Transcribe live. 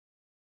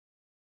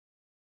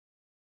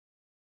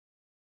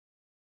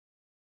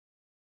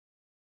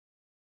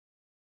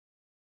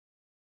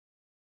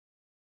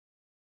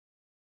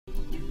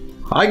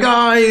Hi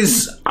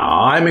guys,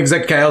 I'm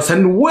ExactChaos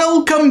and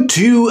welcome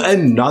to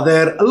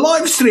another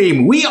live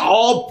stream. We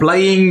are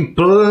playing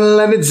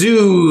Planet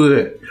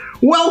Zoo.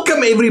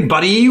 Welcome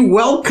everybody,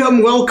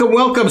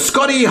 welcome.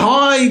 Scotty,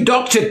 hi,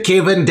 Dr.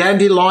 Kevin,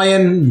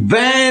 Dandelion,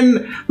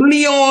 Van,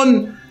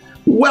 Leon,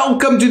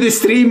 welcome to the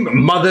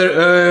stream. Mother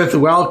Earth,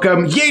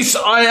 welcome. Yes,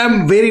 I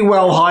am very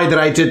well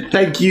hydrated,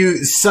 thank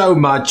you so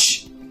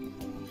much.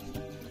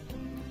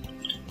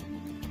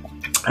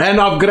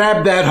 And I've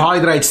grabbed that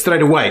hydrate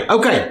straight away.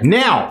 Okay,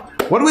 now,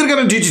 what we're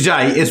going to do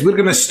today is we're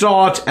going to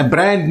start a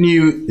brand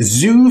new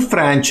zoo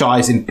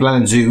franchise in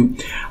Planet Zoo.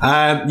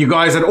 You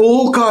guys had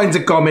all kinds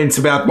of comments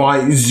about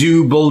my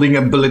zoo building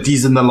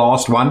abilities in the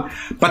last one.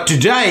 But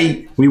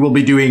today, we will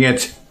be doing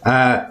it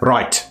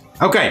right.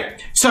 Okay,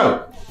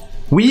 so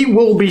we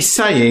will be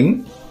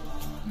saying...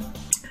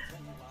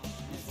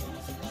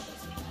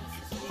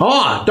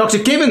 Dr.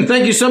 Kevin,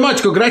 thank you so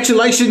much.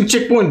 Congratulations,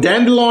 Checkpoint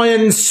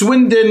Dandelion,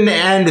 Swindon,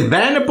 and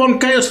Van upon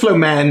Chaos Flow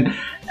Man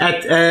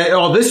at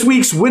this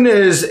week's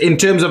winners in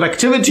terms of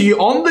activity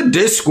on the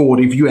Discord.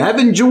 If you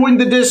haven't joined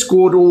the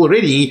Discord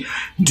already,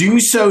 do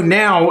so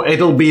now.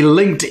 It'll be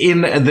linked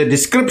in the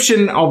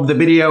description of the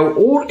video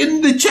or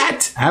in the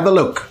chat. Have a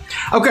look.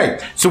 Okay,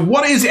 so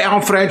what is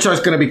our franchise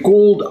going to be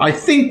called? I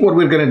think what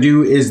we're going to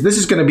do is this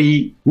is going to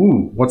be...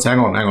 hang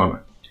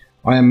on.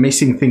 I am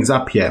messing things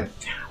up here.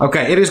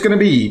 Okay, it is going to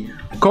be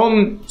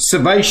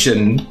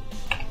Conservation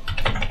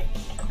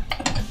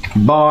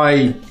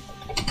by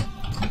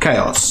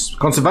Chaos.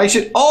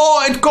 Conservation.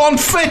 Oh, it can't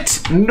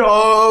fit.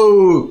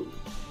 No.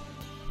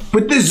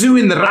 Put the zoo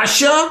in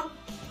Russia.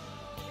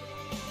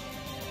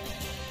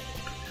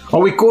 Are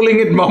we calling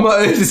it Mama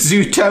Earth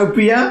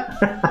Zootopia?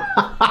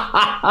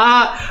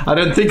 I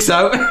don't think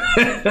so.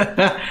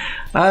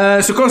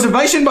 So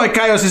Conservation by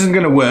Chaos isn't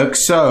going to work.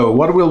 So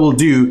what we will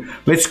do,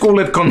 let's call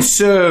it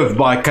Conserve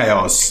by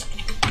Chaos.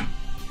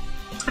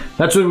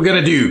 That's what we're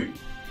going to do.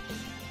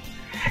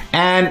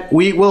 And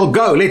we will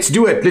go. Let's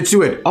do it. Let's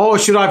do it. Oh,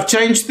 should I have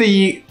changed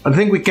the... I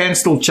think we can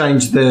still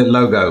change the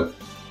logo.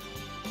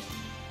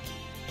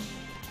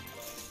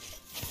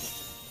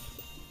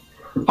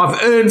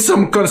 I've earned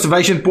some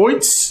conservation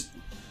points.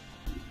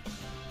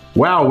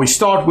 Wow, we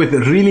start with a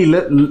really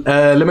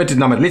limited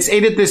number. Let's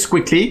edit this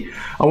quickly.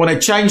 I want to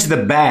change the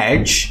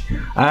badge.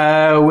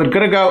 We're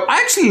going to go... I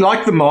actually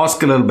like the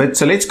mask a little bit.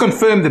 So let's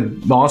confirm the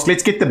mask.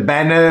 Let's get the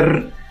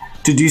banner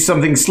to do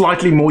something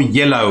slightly more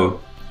yellow.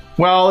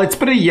 Well, it's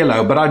pretty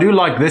yellow, but I do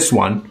like this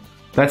one.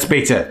 That's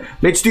better.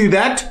 Let's do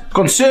that.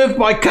 Conserve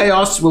by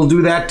Chaos. We'll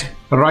do that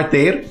right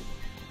there.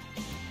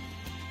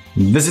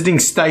 Visiting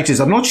status.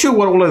 I'm not sure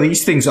what all of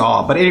these things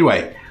are, but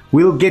anyway,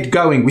 we'll get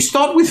going. We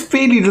start with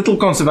fairly little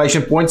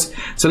conservation points.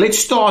 So let's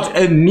start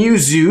a new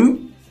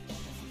zoo.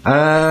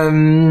 I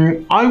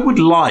would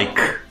like,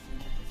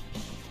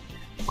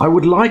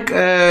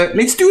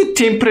 let's do a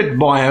temperate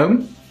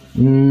biome.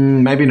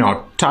 Maybe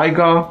not.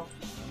 Taiga,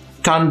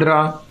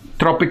 tundra,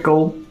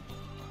 tropical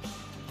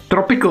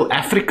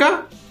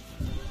Africa.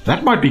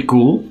 That might be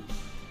cool.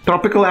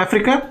 Tropical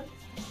Africa.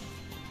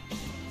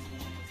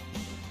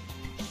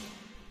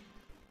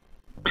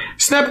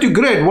 Snap to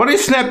grid. What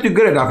is snap to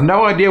grid? I have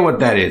no idea what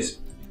that is.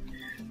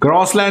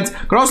 Grasslands.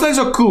 Grasslands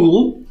are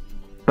cool,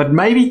 but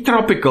maybe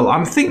tropical.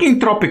 I'm thinking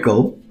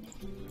tropical.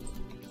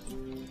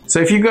 So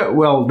if you go,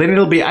 well, then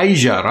it'll be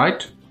Asia,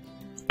 right?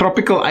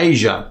 Tropical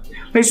Asia.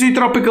 Let's do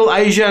tropical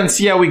Asia and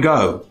see how we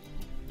go.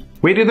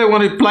 Where do they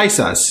want to place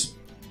us?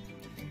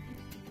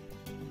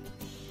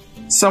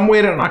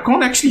 Somewhere, and I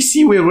can't actually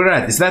see where we're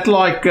at. Is that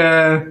like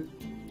Thailand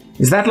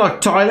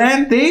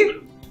there?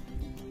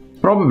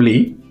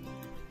 Probably.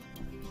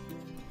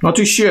 Not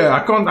too sure.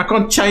 I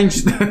can't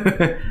change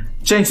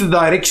change the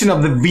direction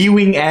of the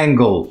viewing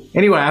angle.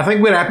 Anyway, I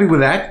think we're happy with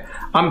that.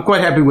 I'm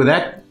quite happy with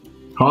that.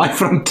 Hi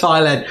from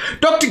Thailand.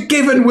 Dr.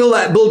 Kevin will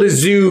build a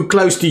zoo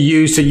close to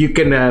you so you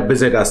can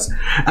visit us.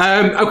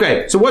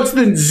 Okay, so what's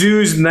the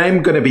zoo's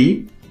name going to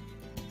be?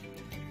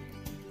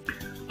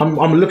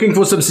 I'm looking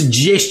for some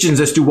suggestions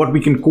as to what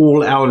we can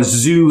call our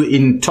zoo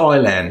in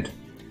Thailand.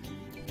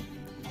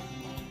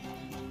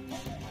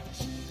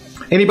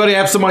 Anybody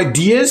have some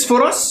ideas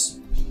for us?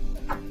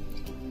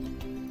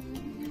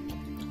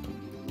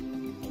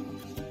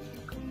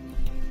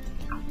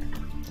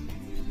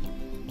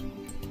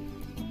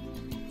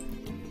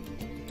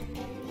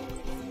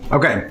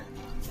 Okay.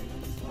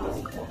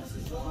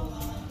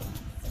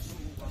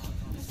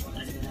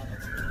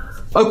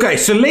 Okay,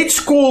 so let's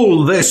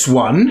call this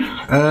one.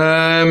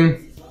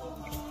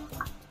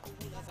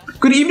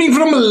 Good evening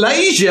from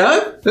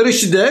Malaysia,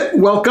 Rishda.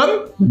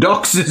 Welcome,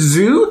 Doc's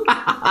Zoo.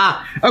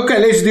 Okay,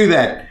 let's do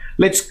that.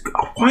 Let's.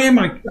 Why am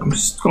I? I'm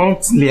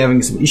constantly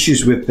having some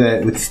issues with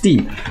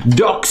Steam.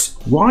 Doc's.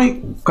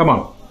 Why? Come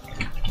on,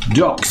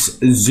 Doc's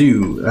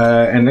Zoo,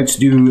 and let's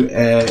do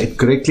it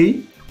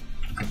correctly.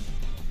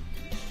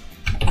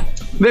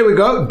 There we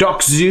go,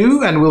 Doc's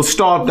Zoo, and we'll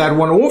start that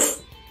one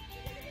off.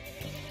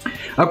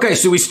 Okay,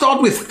 so we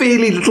start with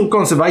fairly little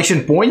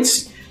conservation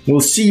points. we'll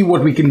see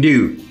what we can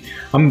do.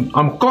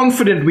 I'm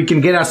confident we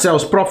can get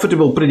ourselves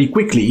profitable pretty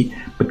quickly,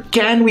 but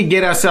can we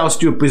get ourselves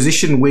to a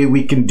position where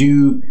we can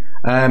do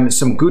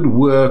some good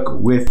work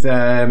with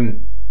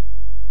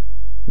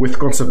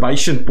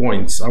conservation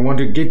points? I want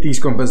to get these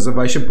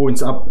conservation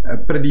points up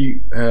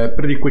pretty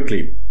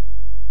quickly.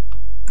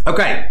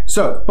 Okay,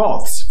 so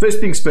paths. First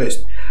things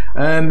first.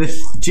 The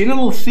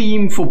general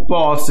theme for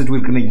paths that we're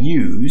going to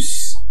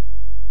use,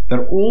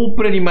 they're all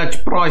pretty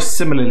much priced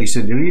similarly, so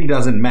it really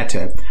doesn't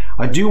matter.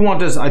 I do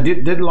want us, I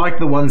did like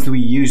the ones that we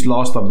used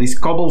last time, these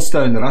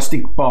cobblestone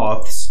rustic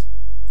paths,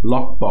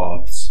 block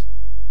paths.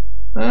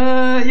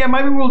 Yeah,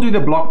 maybe we'll do the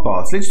block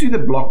paths. Let's do the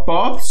block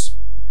paths.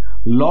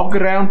 Log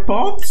round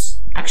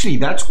paths. Actually,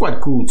 that's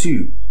quite cool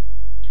too.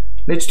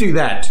 Let's do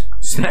that.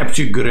 Snap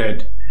to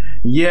grid.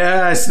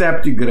 Yeah,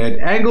 snap to grid.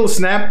 Angle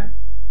snap.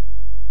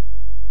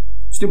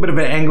 Let's do a bit of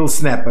an angle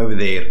snap over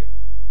there.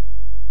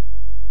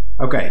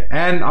 Okay,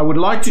 and I would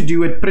like to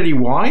do it pretty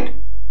wide.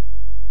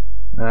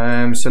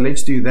 So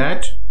let's do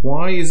that.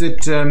 Why is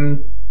it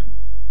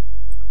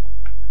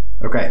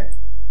okay,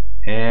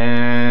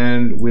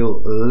 and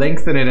we'll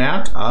lengthen it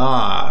out.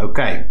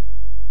 Okay,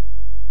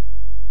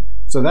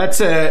 so that's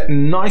a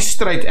nice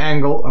straight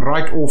angle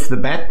right off the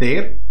bat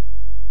there.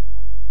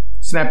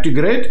 Snap to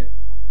grid.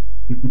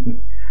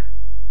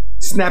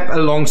 Snap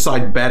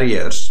alongside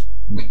barriers.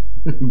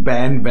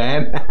 Ban.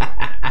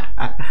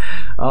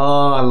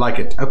 Oh, I like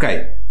it.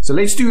 Okay, so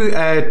let's do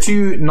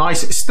two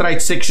nice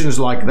straight sections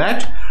like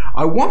that.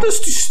 I want us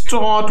to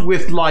start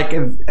with like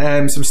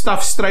some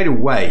stuff straight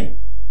away.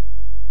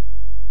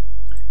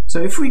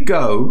 So if we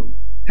go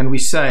and we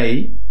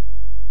say,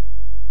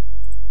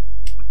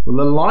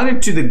 we'll align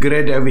it to the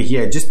grid over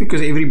here, just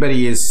because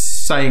everybody is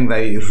saying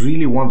they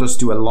really want us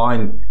to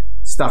align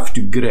stuff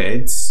to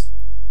grids.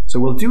 So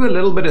we'll do a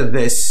little bit of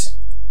this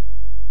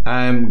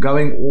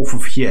going off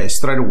of here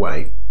straight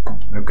away.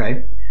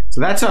 Okay, so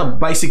that's our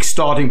basic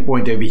starting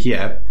point over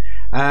here.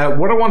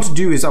 What I want to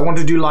do is I want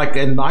to do like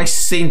a nice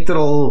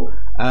central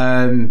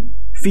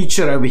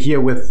feature over here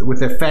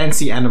with a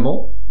fancy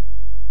animal.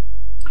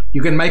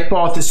 You can make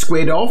paths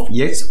squared off.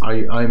 Yes,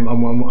 I'm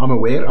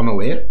aware.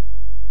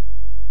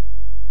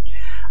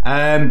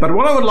 But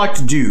what I would like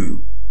to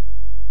do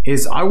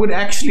is I would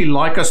actually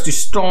like us to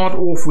start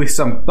off with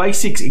some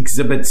basic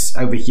exhibits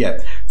over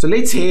here. So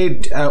let's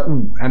head,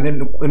 and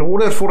then in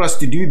order for us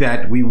to do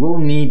that, we will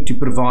need to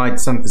provide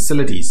some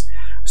facilities.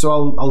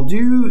 So I'll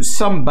do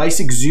some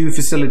basic zoo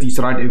facilities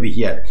right over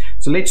here.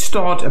 So let's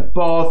start a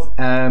path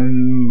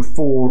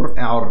for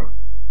our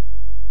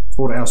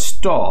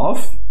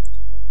staff.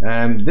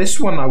 This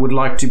one I would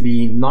like to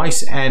be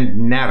nice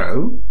and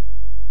narrow.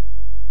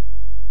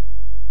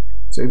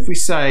 So if we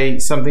say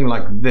something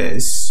like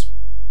this,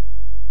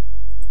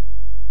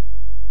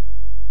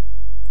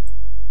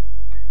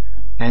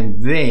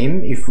 and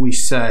then if we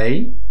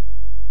say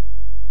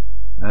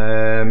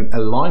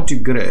align to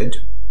grid,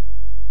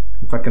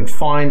 if I can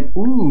find,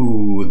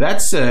 ooh,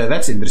 that's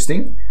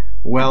interesting.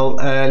 Well,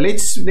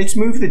 let's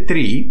move the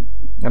tree.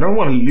 I don't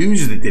want to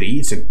lose the tree.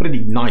 It's a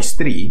pretty nice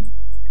tree.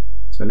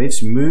 So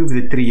let's move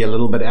the tree a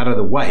little bit out of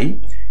the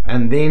way,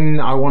 and then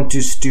I want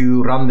us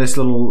to run this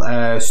little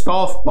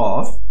staff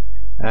path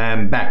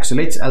back. So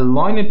let's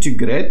align it to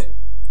grid.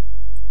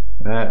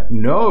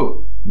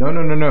 No.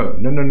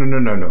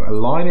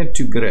 Align it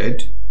to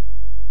grid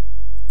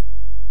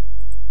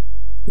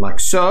like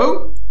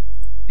so.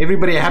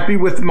 Everybody happy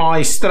with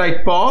my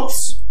straight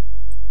paths?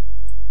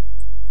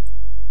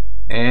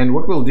 And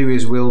what we'll do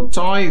is we'll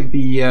tie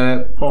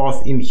the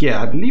path in here.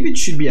 I believe it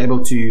should be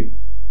able to.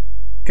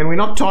 Can we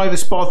not tie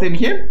this path in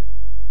here?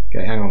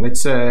 Okay, hang on.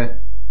 Let's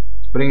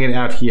bring it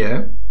out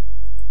here.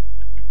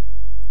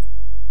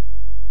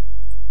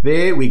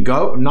 There we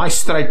go. Nice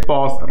straight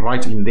path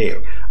right in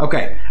there.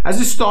 Okay, as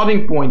a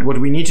starting point, what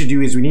we need to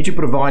do is we need to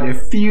provide a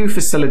few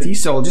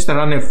facilities. So I'll just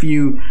run a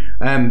few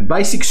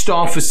basic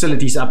staff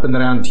facilities up and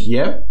around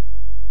here.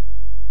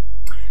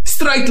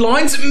 Straight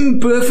lines,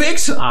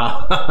 perfect.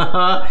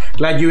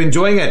 Glad you're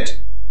enjoying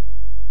it.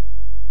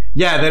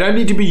 Yeah, they don't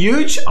need to be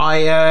huge.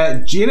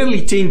 I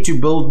generally tend to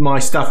build my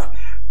stuff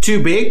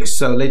too big.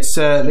 So let's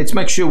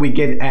make sure we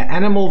get an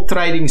animal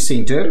trading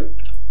center.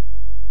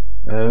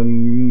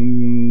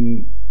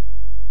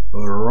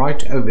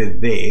 Right over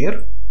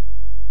there,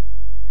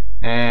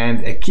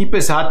 and a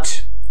keeper's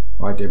hut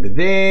right over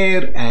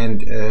there,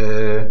 and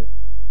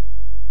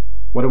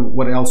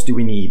what else do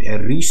we need? A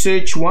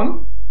research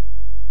one.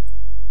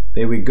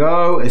 There we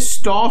go. A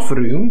staff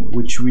room,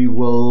 which we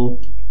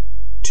will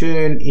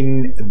turn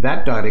in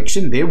that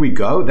direction. There we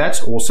go.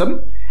 That's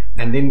awesome.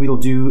 And then we'll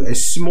do a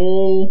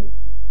small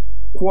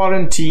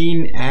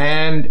quarantine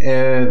and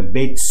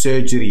vet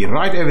surgery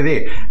right over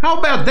there. How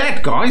about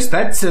that, guys?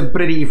 That's a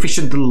pretty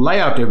efficient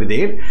layout over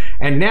there.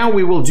 And now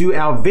we will do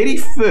our very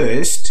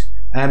first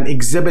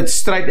exhibit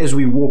straight as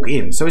we walk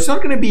in. So it's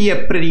not going to be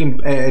a pretty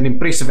an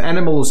impressive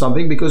animal or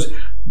something, because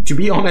to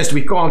be honest,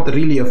 we can't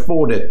really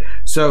afford it.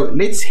 So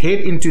let's head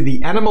into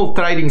the animal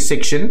trading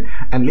section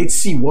and let's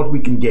see what we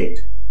can get.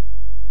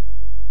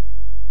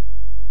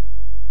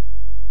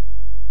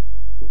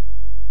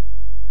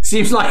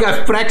 Seems like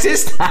I've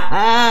practiced.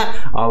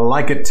 I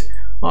like it.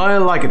 I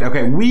like it.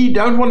 Okay, we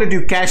don't want to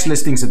do cash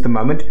listings at the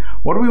moment.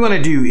 What we want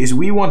to do is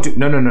we want to...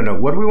 No.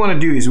 What we want to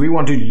do is we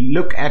want to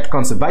look at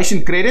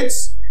conservation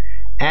credits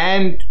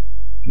and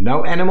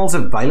no animals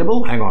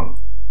available. Hang on.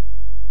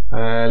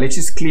 Let's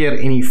just clear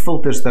any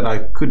filters that I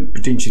could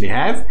potentially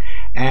have.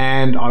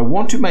 And I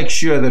want to make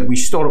sure that we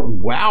start...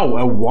 Wow,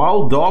 a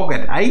wild dog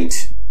at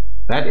 8?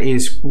 That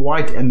is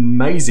quite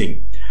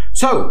amazing.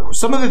 So,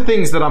 some of the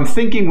things that I'm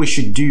thinking we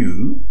should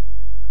do...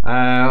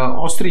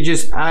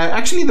 ostriches...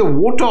 actually, the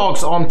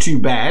warthogs aren't too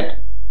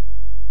bad.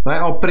 They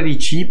are pretty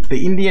cheap.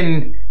 The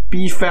Indian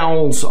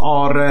peafowls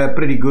are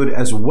pretty good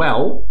as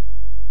well.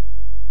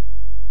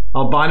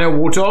 Albino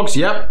warthogs,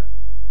 yep.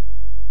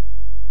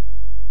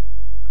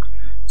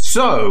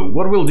 So,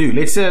 what we'll do,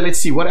 let's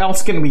see, what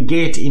else can we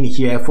get in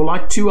here for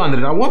like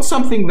 200? I want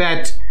something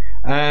that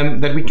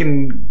that we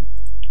can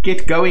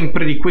get going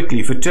pretty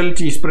quickly.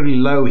 Fertility is pretty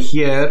low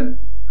here.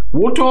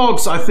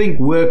 Warthogs, I think,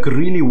 work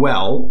really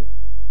well.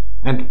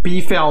 And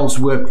peafowls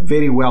work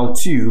very well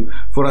too,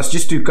 for us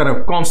just to kind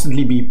of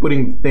constantly be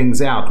putting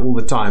things out all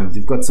the time.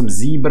 We've got some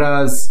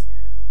zebras.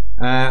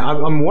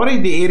 I'm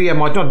worried the area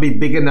might not be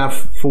big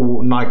enough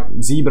for like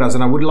zebras,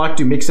 and I would like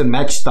to mix and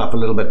match stuff a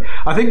little bit.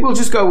 I think we'll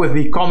just go with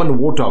the common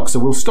warthog. So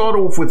we'll start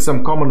off with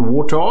some common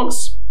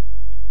warthogs.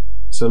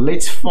 So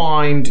let's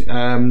find,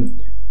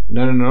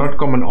 no, not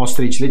common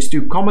ostrich. Let's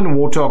do common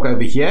warthog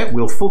over here.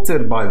 We'll filter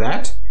by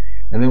that,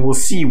 and then we'll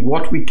see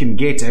what we can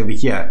get over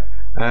here.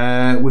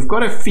 We've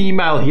got a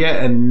female here,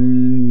 a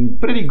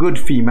pretty good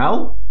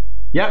female.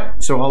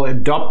 Yep, so I'll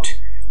adopt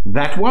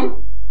that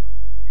one.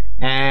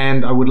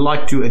 And I would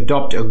like to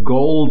adopt a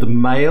gold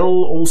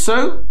male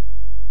also.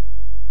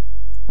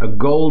 A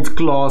gold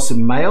class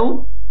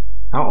male.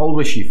 How old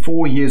was she?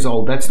 4 years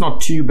old. That's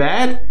not too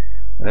bad.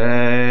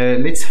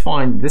 Let's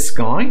find this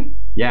guy.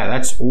 Yeah,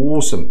 that's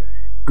awesome.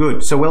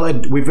 Good. So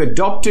we've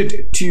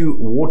adopted 2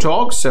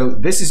 warthogs. So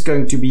this is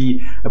going to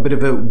be a bit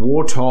of a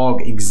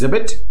warthog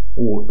exhibit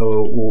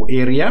or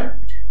area.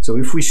 So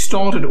if we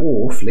started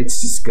off, let's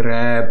just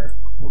grab...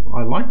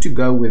 I like to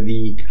go with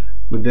the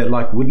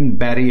like wooden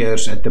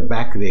barriers at the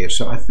back there.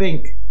 So I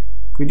think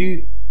if we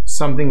do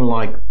something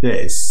like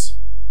this,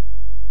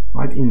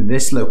 right in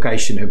this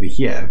location over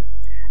here,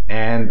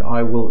 and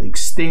I will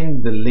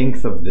extend the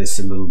length of this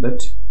a little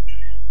bit.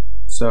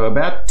 So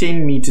about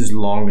 10 meters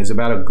long is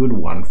about a good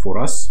one for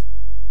us.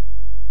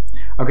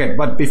 Okay,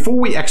 but before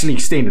we actually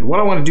extend it,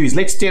 what I want to do is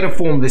let's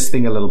terraform this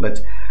thing a little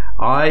bit.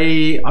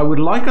 I would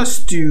like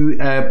us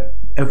to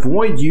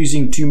avoid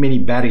using too many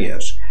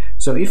barriers.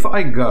 So if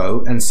I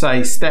go and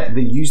say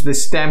use the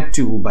stamp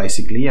tool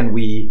basically, and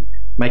we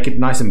make it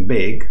nice and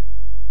big.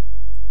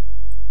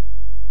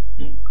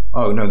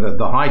 Oh no,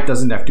 the height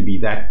doesn't have to be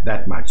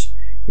that much.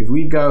 If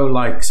we go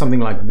like something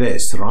like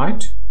this,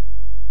 right?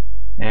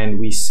 And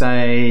we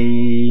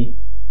say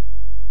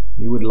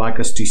you would like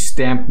us to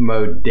stamp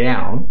mode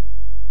down.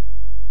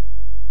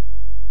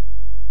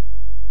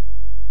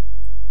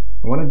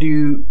 I want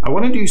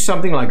to do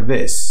something like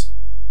this.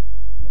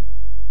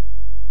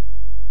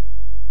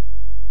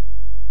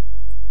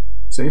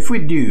 So if we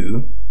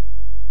do,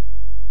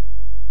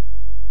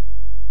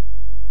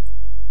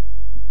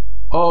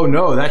 oh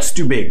no, that's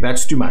too big,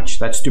 that's too much,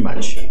 that's too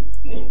much.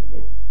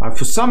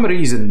 For some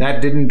reason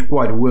that didn't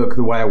quite work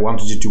the way I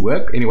wanted it to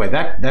work. Anyway,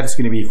 that's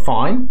going to be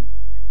fine.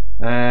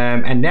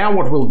 And now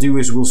what we'll do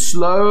is we'll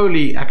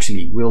slowly,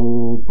 actually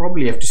we'll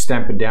probably have to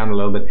stamp it down a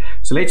little bit.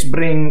 So let's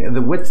bring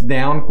the width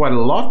down quite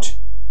a lot,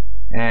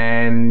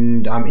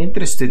 and I'm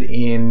interested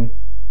in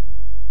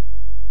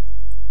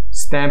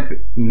stamp.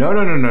 No,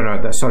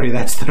 sorry,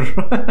 that's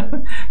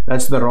the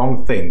that's the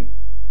wrong thing.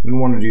 I don't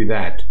want to do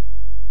that.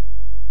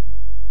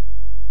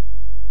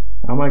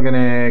 How am I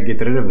gonna get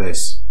rid of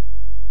this?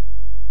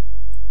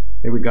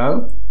 There we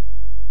go.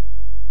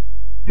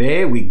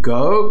 There we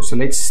go. So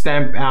let's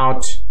stamp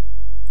out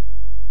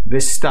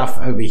this stuff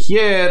over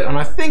here, and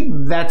I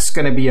think that's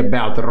going to be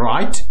about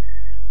right.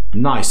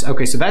 Nice.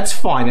 Okay, so that's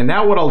fine. And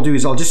now what I'll do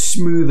is I'll just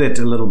smooth it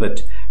a little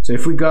bit. So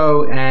if we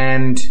go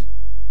and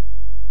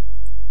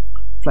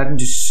flatten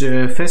to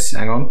surface,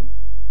 hang on,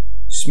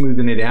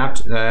 smoothing it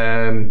out.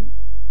 No,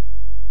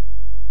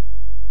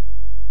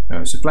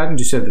 so flatten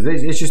to surface.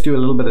 Let's just do a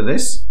little bit of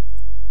this,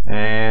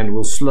 and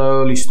we'll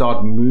slowly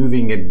start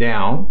moving it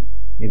down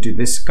into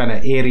this kind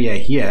of area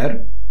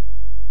here.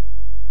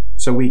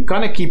 So we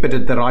kind of keep it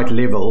at the right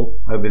level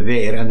over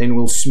there, and then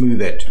we'll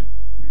smooth it.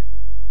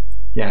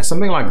 Yeah,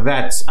 something like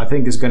that I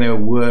think is going to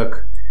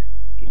work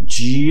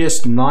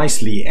just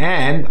nicely.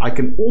 And I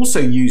can also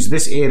use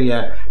this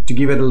area to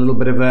give it a little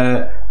bit of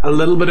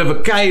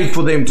a cave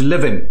for them to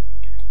live in.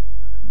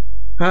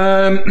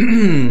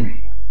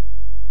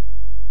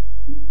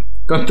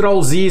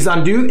 Control Z is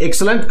undo.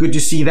 Excellent, good to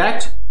see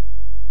that.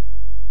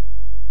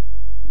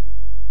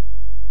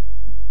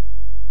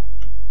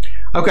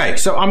 Okay,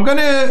 so I'm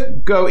gonna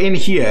go in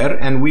here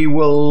and we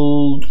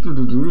will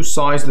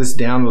size this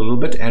down a little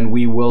bit, and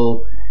we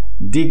will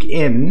dig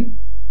in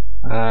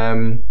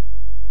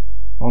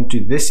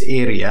onto this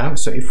area.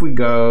 So if we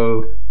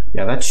go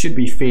Yeah, that should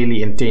be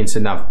fairly intense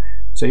enough.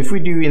 So if we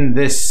do in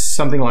this,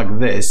 something like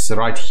this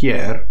right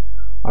here,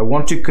 I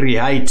want to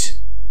create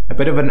a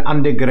bit of an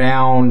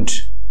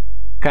underground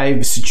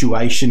cave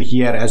situation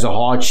here as a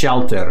hard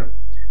shelter.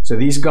 So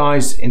these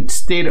guys,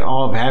 instead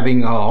of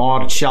having a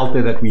hard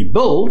shelter that we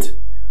build,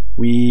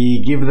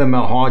 we give them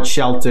a hard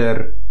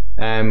shelter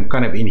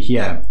kind of in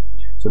here.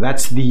 So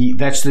that's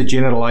the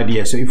general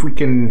idea. So if we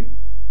can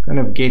kind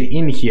of get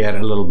in here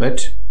a little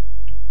bit.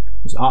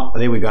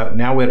 There we go.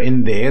 Now we're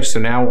in there. So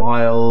now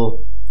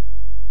I'll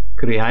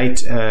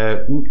create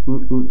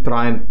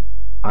try and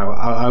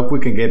I hope we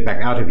can get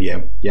back out of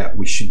here. Yeah,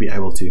 we should be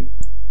able to.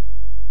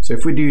 So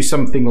if we do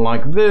something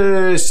like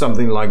this,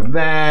 something like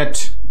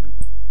that.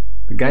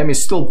 The game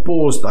is still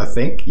paused, I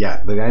think.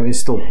 Yeah, the game is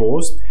still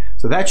paused.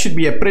 So that should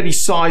be a pretty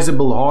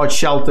sizable hard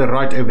shelter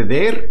right over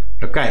there.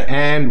 Okay,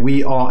 and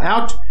we are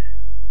out.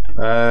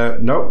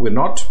 No, we're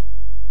not.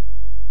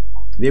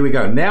 There we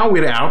go. Now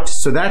we're out.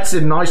 So that's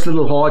a nice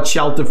little hard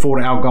shelter for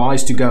our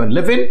guys to go and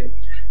live in.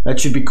 That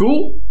should be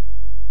cool.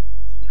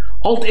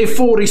 Alt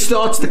F4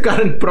 restarts the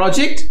current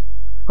project.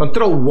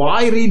 Control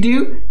Y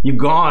redo. You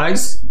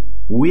guys,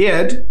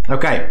 weird.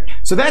 Okay,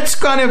 so that's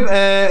kind of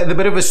the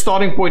bit of a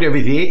starting point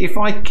over there.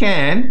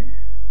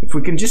 If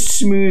we can just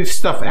smooth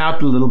stuff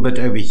out a little bit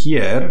over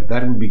here,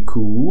 that would be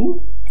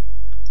cool.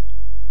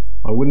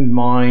 I wouldn't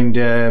mind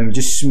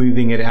just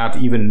smoothing it out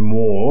even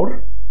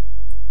more.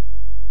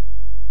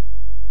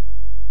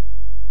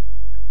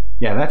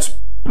 Yeah, that's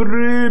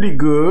pretty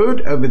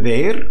good over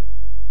there.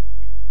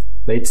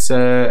 Let's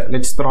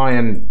try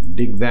and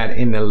dig that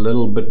in a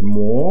little bit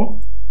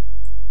more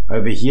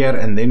over here,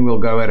 and then we'll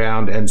go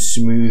around and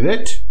smooth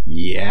it.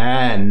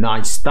 Yeah,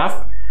 nice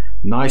stuff.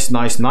 Nice.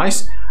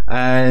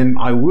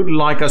 I would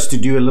like us to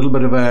do a little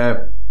bit of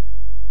a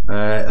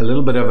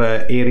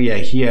area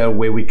here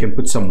where we can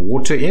put some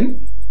water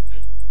in.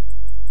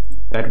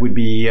 That would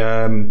be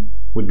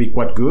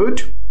quite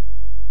good.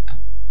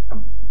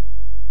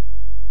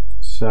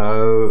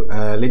 So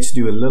let's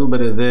do a little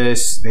bit of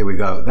this. There we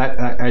go.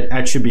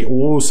 That should be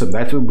awesome.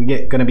 That will be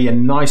going to be a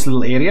nice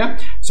little area.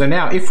 So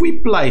now if we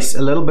place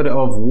a little bit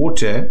of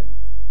water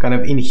kind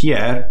of in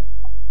here,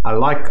 I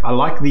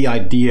like the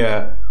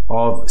idea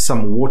of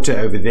some water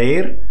over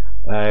there.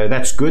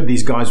 That's good.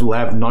 These guys will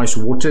have nice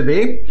water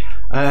there.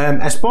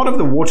 As part of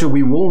the water,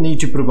 we will need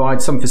to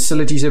provide some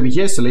facilities over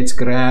here. So let's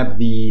grab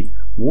the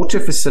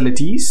water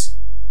facilities.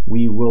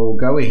 We will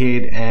go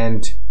ahead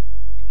and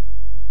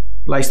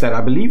place that. I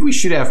believe we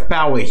should have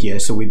power here,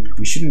 so we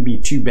shouldn't be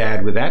too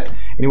bad with that.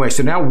 Anyway,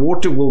 so now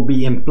water will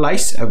be in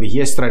place over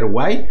here straight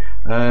away.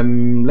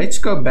 Let's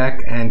go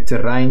back and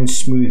terrain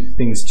smooth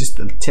things just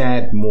a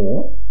tad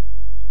more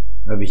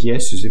over here.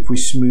 So if we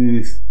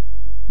smooth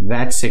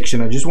that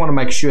section, I just want to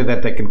make sure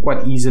that they can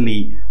quite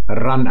easily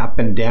run up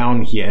and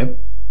down here.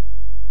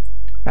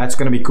 That's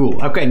going to be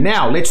cool. Okay,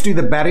 now let's do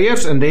the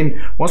barriers, and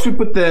then once we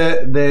put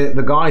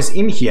the guys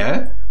in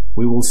here,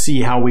 we will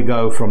see how we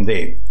go from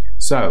there.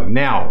 So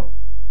now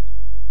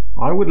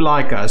I would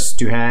like us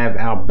to have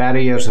our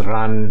barriers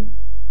run.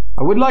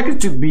 I would like it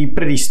to be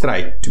pretty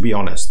straight, to be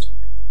honest.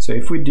 So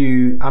if we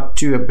do up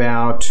to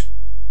about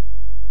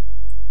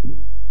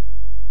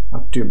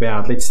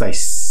let's say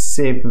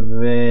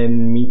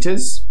 7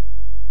 meters.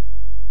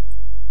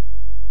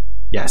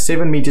 Yeah,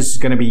 7 meters is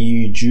going to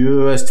be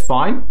just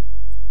fine.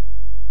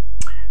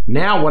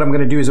 Now what I'm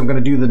going to do is I'm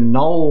going to do the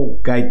null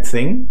gate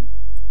thing,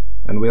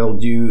 and we'll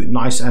do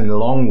nice and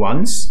long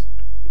ones.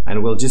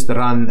 And we'll just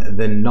run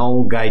the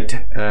null gate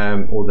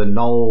or the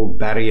null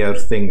barrier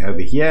thing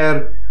over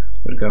here.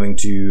 We're going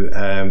to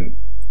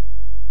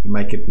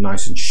make it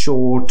nice and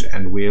short,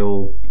 and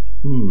we'll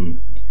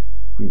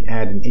we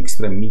add an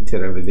extra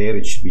meter over there.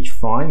 It should be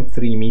fine.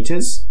 3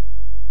 meters.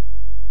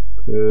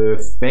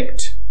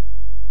 Perfect.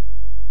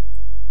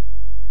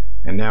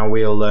 And now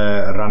we'll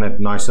run it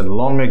nice and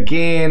long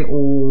again,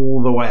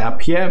 all the way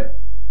up here.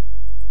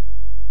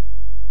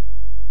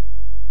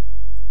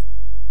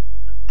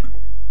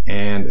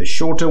 And a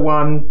shorter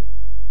one.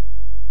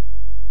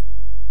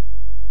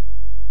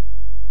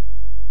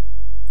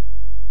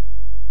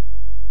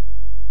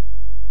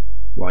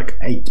 Like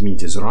 8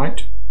 meters,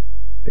 right?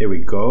 There we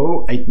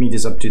go. 8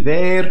 meters up to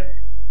there.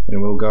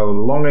 And we'll go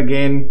long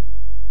again.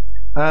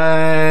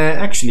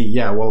 Actually,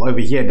 yeah, well, over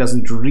here it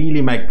doesn't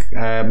really make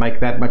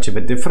that much of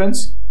a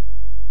difference.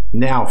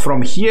 Now,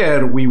 from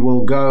here, we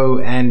will go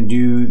and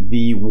do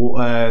the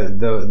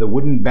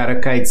wooden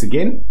barricades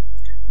again,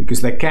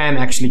 because they can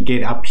actually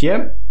get up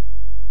here.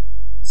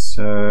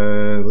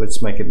 So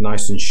let's make it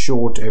nice and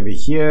short over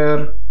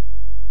here.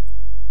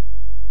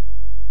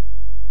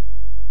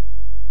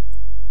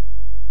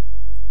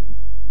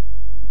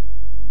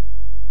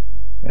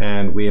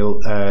 And we'll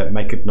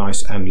make it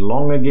nice and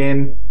long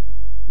again.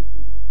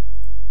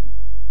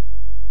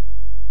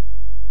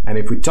 And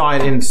if we tie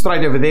it in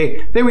straight over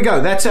there, there we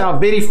go. That's our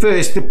very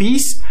first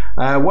piece.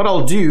 What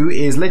I'll do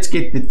is let's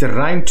get the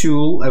terrain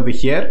tool over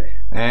here,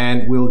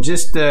 and we'll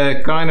just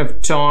kind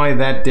of tie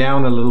that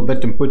down a little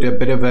bit and put a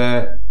bit of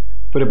a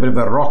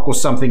rock or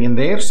something in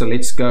there. So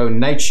let's go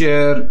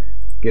nature,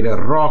 get a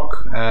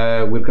rock.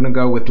 We're going to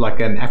go with like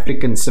an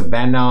African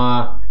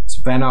savanna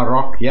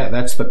rock. Yeah,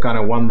 that's the kind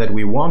of one that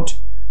we want.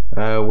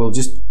 We'll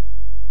just,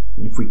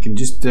 if we can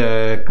just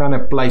kind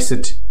of place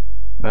it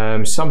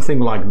something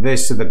like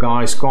this so the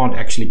guys can't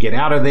actually get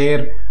out of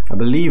there. I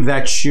believe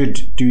that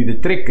should do the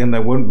trick, and they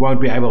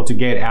won't be able to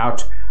get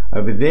out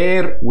over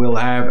there. We'll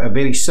have a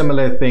very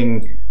similar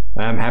thing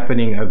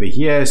happening over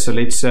here. So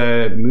let's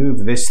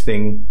move this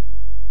thing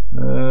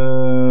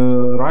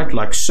right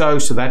like so.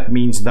 So that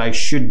means they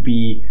should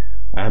be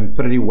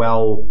pretty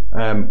well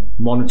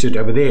monitored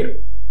over there.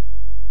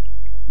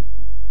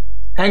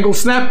 Angle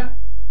snap,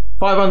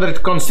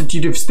 500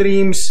 consecutive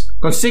streams,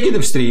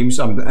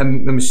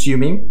 I'm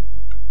assuming.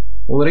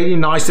 Already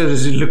nicer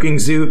as a looking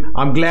zoo.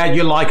 I'm glad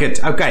you like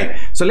it. Okay,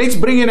 so let's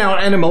bring in our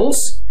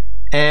animals.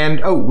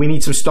 And oh, we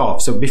need some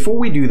staff. So before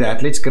we do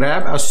that, let's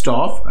grab our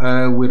staff.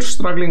 We're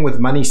struggling with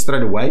money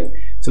straight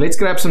away. So let's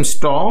grab some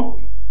staff.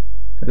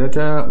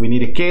 We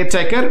need a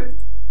caretaker.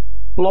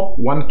 Plop,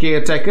 one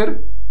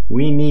caretaker.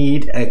 We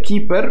need a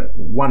keeper,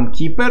 one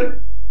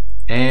keeper.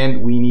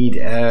 And we need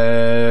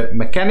a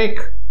mechanic,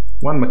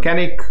 one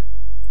mechanic.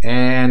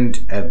 And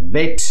a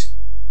vet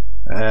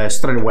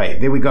straight away.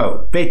 There we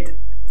go. Vet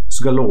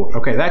galore.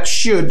 Okay, that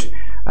should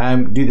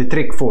do the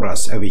trick for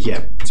us over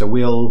here. So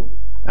we'll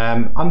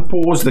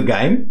unpause the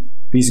game.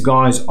 These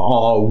guys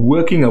are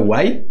working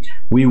away.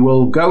 We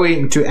will go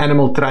into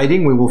animal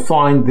trading. We will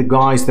find the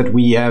guys that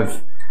we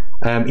have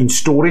in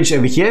storage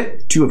over here.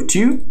 2 of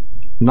 2.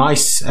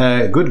 Nice.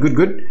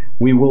 Good.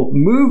 We will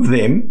move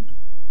them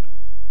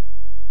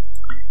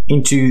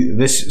into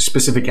this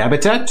specific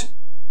habitat.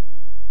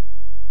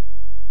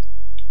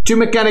 2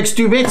 mechanics,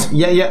 2 vets.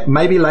 Yeah,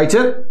 maybe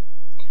later.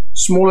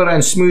 Smaller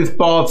and smooth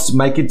paths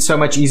make it so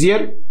much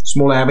easier.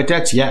 Smaller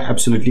habitats, yeah,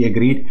 absolutely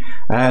agreed.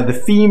 The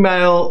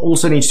female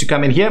also needs to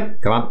come in here.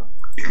 Come on,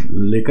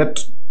 click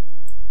it.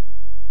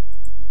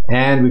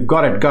 And we've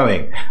got it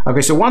going.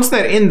 Okay, so once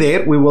they're in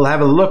there, we will have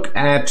a look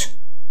at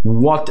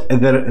what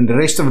the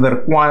rest of the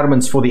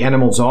requirements for the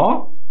animals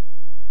are.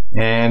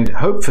 And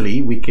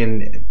hopefully we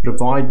can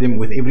provide them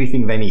with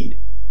everything they need.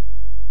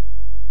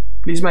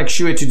 Please make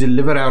sure to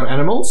deliver our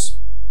animals.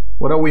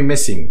 What are we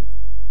missing?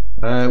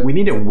 We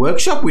need a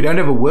workshop. We don't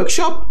have a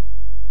workshop.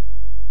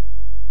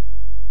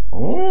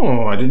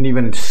 Oh, I didn't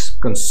even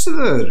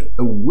consider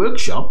a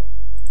workshop.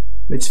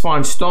 Let's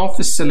find staff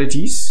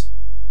facilities.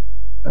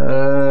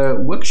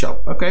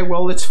 Workshop. Okay,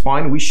 well, that's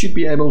fine. We should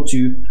be able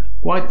to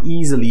quite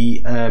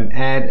easily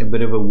add a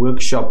bit of a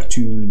workshop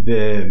to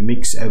the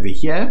mix over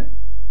here.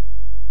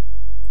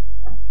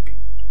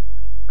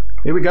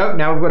 There we go.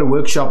 Now we've got a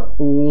workshop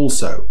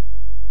also.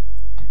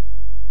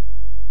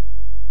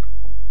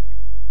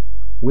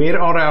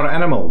 Where are our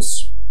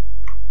animals?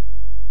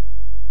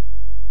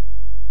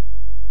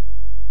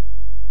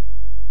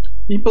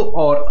 People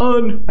are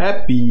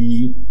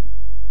unhappy.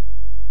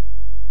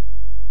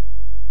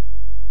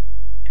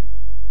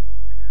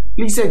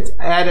 Please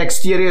add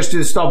exteriors to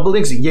the staff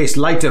buildings. Yes,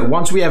 later,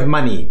 once we have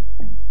money.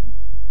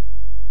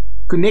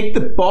 Connect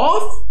the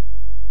path?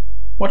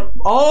 What?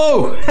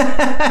 Oh,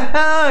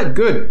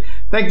 good.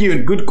 Thank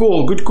you. Good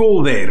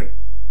call there.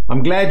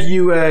 I'm glad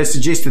you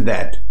suggested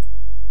that.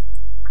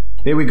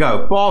 There we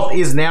go. Path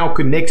is now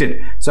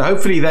connected. So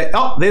hopefully they,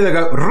 oh, there they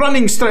go,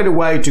 running straight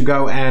away to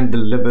go and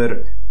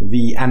deliver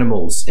the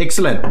animals.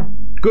 Excellent.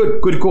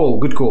 Good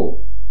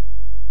call.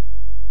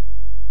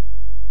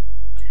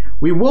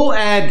 We will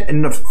add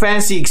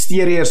fancy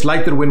exteriors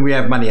later when we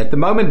have money. At the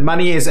moment,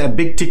 money is a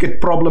big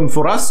ticket problem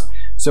for us.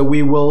 So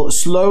we will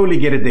slowly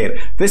get it there.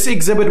 This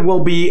exhibit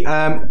will be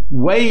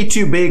way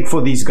too big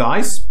for these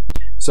guys.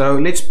 So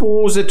let's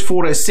pause it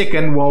for a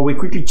second while we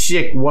quickly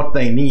check what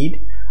they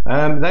need.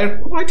 They're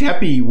quite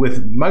happy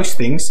with most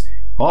things.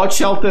 Hard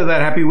shelter they're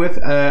happy with.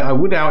 I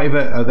would,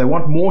 however, they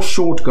want more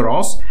short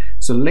grass.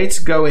 So let's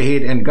go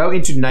ahead and go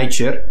into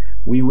nature.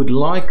 We would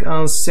like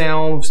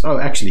ourselves, oh,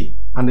 actually,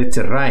 under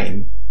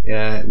terrain,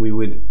 we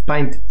would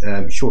paint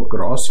short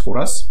grass for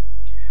us.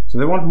 So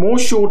they want more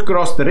short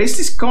grass. The rest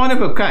is kind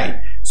of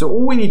okay. So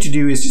all we need to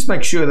do is just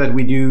make sure that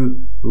we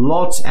do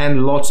lots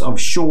and lots of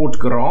short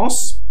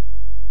grass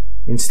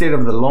instead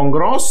of the long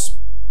grass.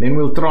 Then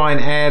we'll try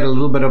and add a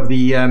little bit of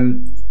the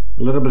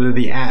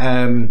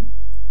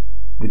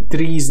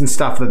trees and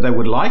stuff that they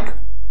would like.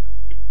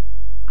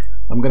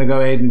 I'm going to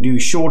go ahead and do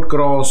short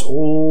grass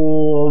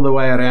all the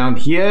way around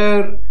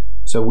here,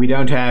 so we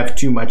don't have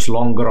too much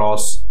long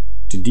grass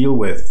to deal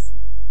with.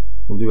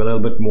 We'll do a little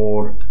bit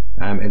more,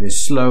 and it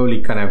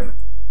slowly kind of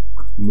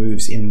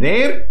moves in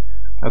there.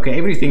 Okay,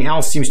 everything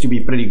else seems to be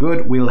pretty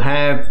good. We'll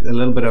have a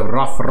little bit of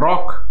rough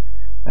rock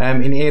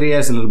in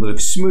areas, a little bit of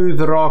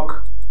smooth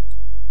rock,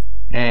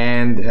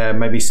 and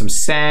maybe some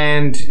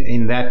sand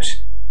in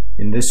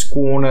this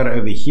corner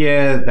over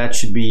here. That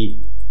should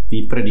be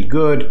pretty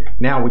good.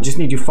 Now we just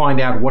need to find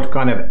out what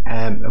kind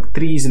of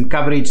trees and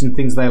coverage and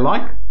things they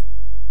like.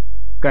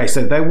 Okay,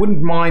 so they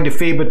wouldn't mind a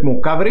fair bit more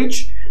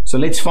coverage. So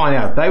let's find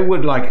out. They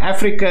would like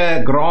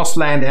Africa,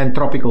 grassland, and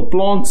tropical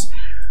plants.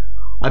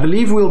 I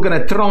believe we're going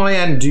to try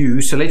and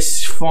do, so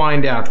let's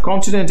find out.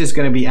 Continent is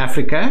going to be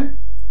Africa.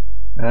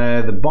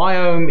 The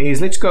biome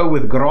is, let's go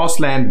with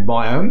grassland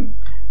biome,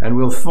 and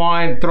we'll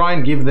try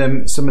and give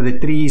them some of the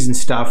trees and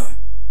stuff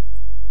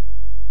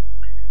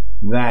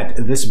that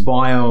this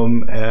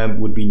biome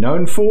would be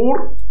known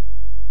for.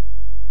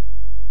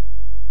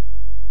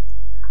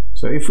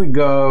 So if we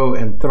go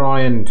and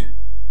try and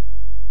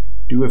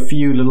do a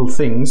few little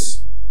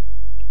things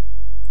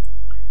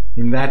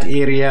in that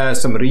area,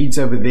 some reeds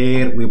over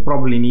there, we'll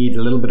probably need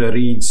a little bit of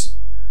reeds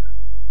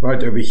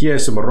right over here,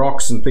 some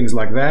rocks and things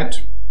like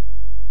that.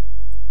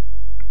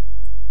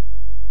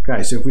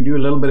 Okay, so if we do a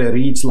little bit of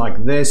reeds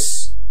like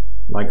this,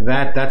 like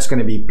that, that's going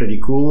to be pretty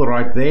cool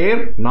right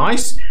there.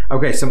 Nice.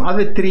 Okay, some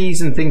other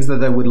trees and things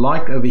that I would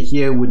like over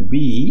here would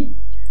be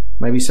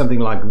maybe something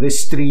like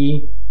this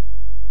tree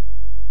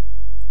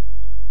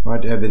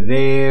right over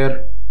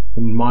there.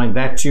 Wouldn't mind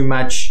that too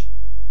much.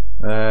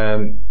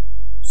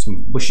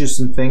 Some bushes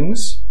and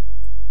things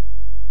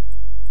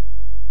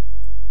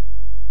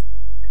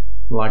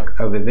like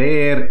over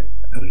there.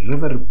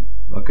 River.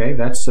 Okay,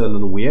 that's a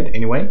little weird.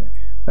 Anyway,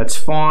 that's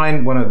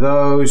fine. One of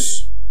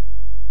those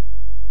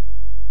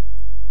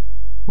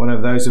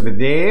over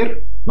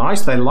there.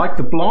 Nice. They like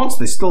the plants.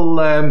 They still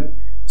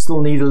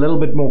need a little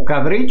bit more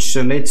coverage.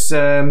 So let's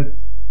try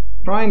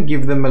and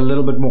give them a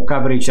little bit more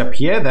coverage up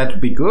here. That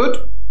would be good.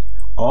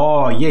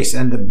 Oh yes,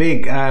 and the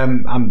big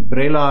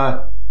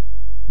umbrella.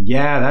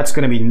 Yeah, that's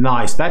going to be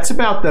nice. That's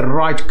about the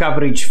right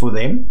coverage for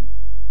them.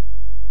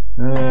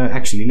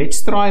 Actually,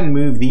 let's try and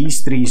move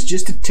these trees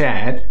just a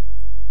tad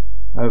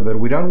over.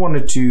 We don't want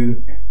it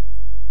to.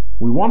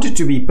 We want it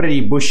to be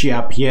pretty bushy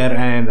up here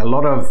and a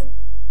lot of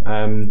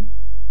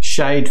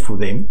shade for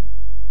them.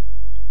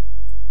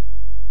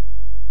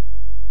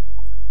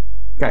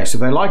 Okay, so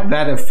they like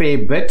that a fair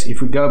bit.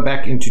 If we go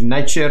back into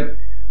nature,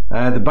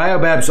 the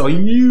baobabs are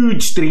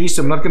huge trees,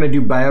 so I'm not going to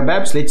do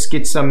baobabs. Let's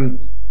get some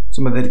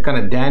of the kind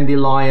of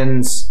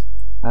dandelions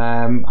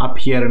up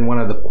here in one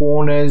of the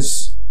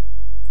corners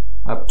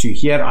up to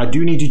here. I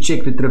do need to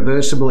check the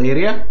traversable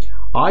area.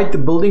 Hide the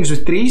buildings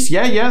with trees.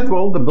 Yeah,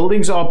 well, the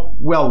buildings are,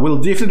 well,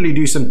 we'll definitely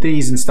do some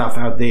trees and stuff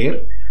out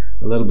there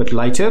a little bit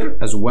later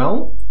as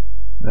well.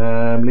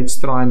 Let's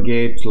try and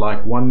get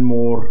like one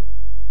more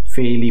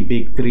fairly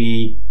big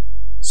tree,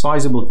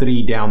 sizable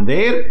tree down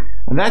there,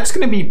 and that's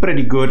going to be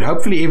pretty good.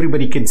 Hopefully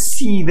everybody can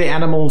see the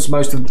animals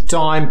most of the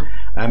time.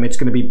 It's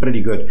going to be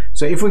pretty good.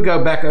 So if we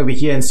go back over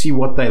here and see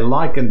what they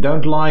like and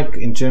don't like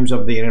in terms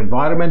of their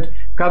environment,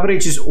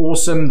 coverage is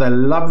awesome. They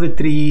love the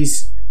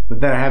trees that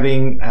they're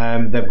having.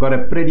 They've got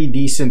a pretty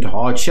decent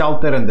hard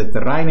shelter, and the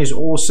terrain is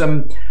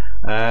awesome.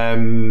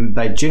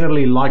 They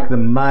generally like the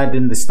mud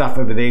and the stuff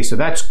over there, so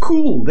that's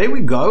cool. There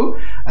we go.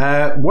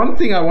 One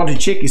thing I want to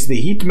check is the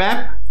heat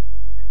map.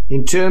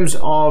 In terms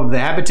of the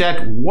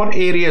habitat, what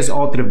areas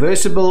are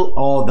traversable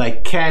or they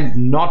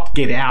cannot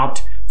get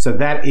out. So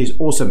that is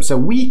awesome. So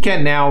we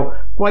can now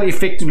quite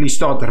effectively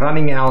start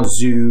running our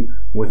zoo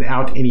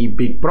without any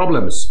big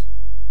problems.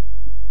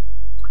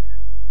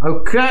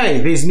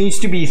 Okay, there needs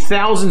to be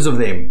thousands of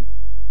them.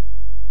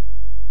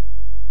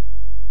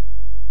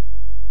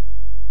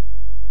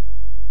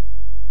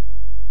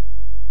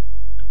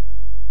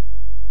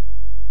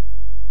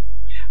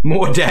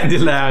 More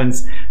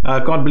dandelions. I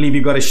can't believe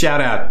you got a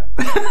shout out.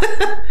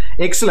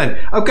 Excellent.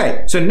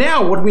 Okay, so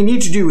now what we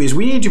need to do is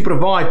we need to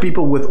provide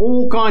people with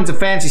all kinds of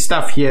fancy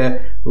stuff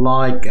here,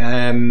 like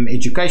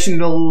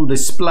educational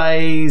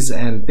displays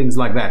and things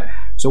like that.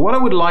 So what I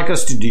would like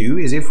us to do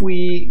is if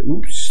we,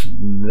 oops,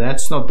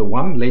 that's not the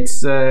one.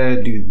 Let's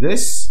do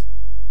this.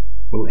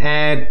 We'll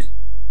add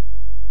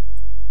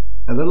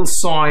a little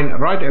sign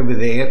right over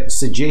there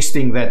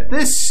suggesting that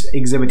this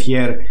exhibit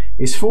here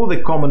is for the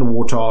common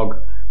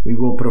warthog. We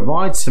will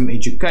provide some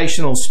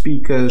educational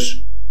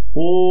speakers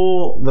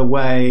all the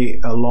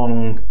way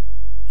along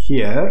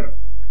here.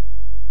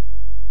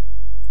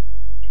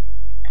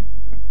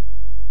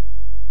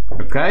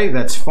 Okay,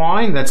 that's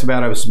fine. That's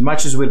about as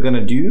much as we're going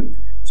to do.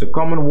 So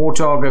common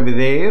warthog over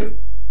there.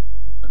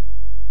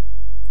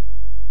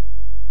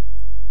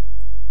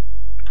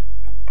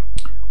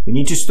 We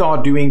need to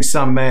start doing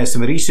some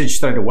research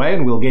straight away,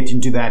 and we'll get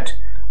into that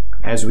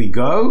as we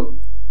go.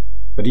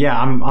 But yeah,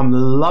 I'm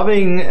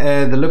loving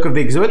the look of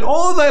the exhibit.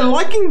 Oh, they're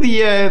liking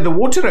the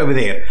water over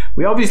there.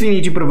 We obviously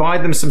need to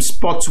provide them some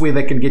spots where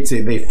they can get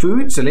their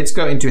food. So let's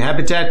go into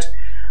habitat.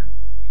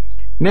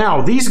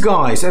 Now, these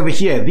guys over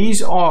here,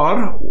 these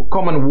are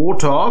common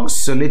warthogs.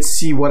 So let's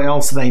see what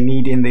else they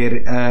need in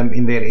their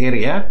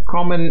area.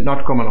 Common,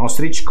 not common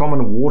ostrich,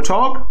 common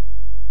warthog.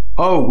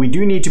 Oh, we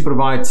do need to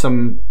provide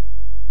some.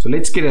 So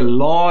let's get a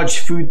large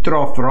food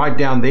trough right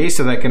down there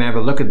so they can have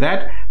a look at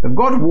that. They've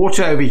got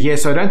water over here,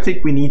 so I don't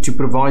think we need to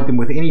provide them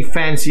with any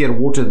fancier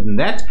water than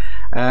that.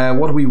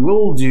 What we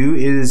will do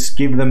is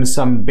give them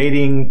some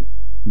bedding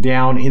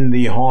down in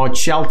the hard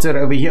shelter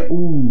over here.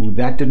 Ooh,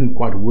 that didn't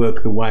quite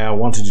work the way I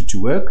wanted it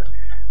to work.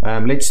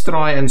 Let's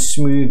try and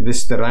smooth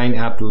this terrain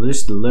out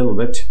just a little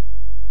bit.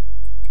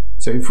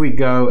 So if we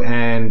go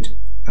and,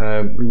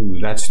 ooh,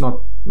 that's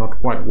not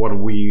quite what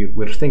we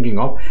were thinking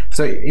of.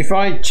 So if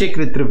I check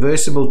the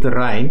traversable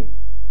terrain,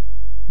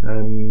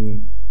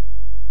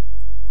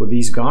 for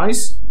these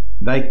guys.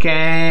 They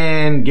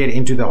can get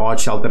into the hard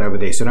shelter over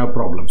there, so no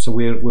problem. So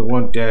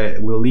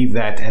we'll leave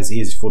that as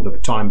is for the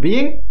time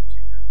being.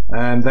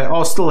 They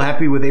are still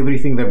happy with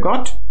everything they've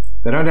got.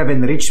 They don't have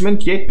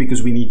enrichment yet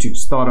because we need to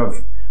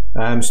start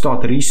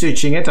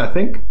researching it, I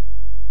think.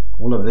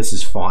 All of this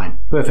is fine.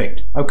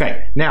 Perfect.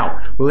 Okay, now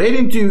we'll head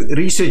into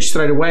research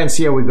straight away and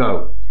see how we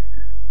go.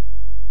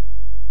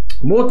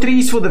 More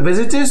trees for the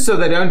visitors so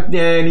they don't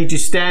need to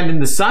stand in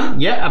the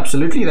sun. Yeah,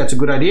 absolutely. That's a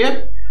good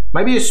idea.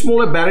 Maybe a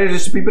smaller barrier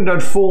so people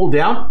don't fall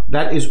down.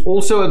 That is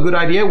also a good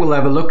idea. We'll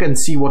have a look and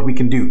see what we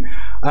can do.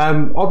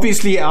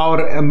 Obviously,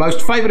 our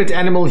most favorite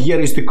animal here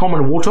is the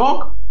common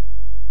warthog.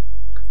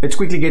 Let's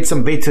quickly get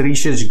some vet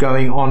research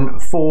going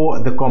on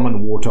for the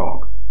common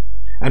warthog.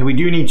 And we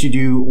do need to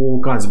do all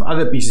kinds of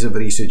other pieces of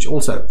research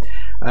also.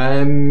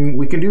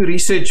 We can do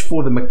research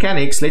for the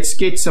mechanics. Let's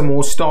get some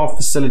more staff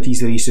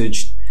facilities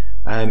researched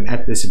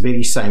at this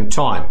very same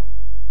time.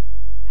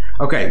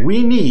 Okay,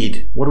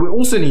 what we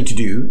also need to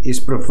do is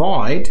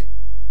provide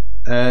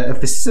a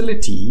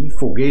facility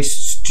for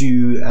guests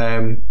to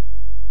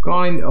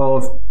kind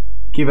of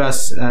give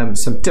us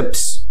some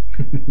tips.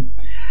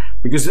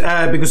 because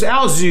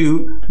our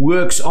zoo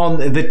works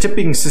on the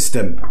tipping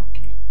system.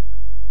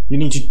 You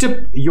need to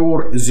tip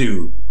your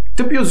zoo.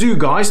 Tip your zoo,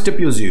 guys. Tip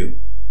your zoo.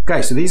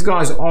 Okay, so these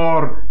guys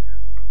are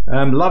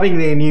loving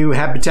their new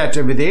habitat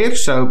over there,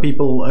 so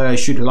people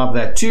should love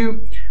that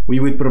too. We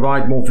would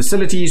provide more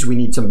facilities. We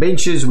need some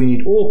benches. We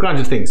need all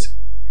kinds of things.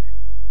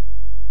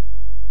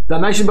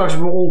 Donation box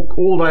from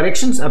all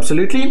directions,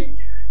 absolutely.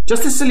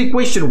 Just a silly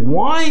question.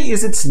 Why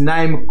is its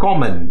name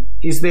common?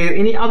 Is there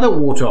any other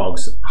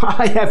warthogs?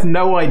 I have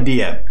no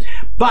idea.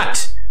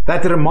 But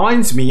that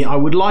reminds me, I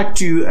would like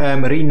to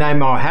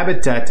rename our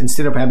habitat,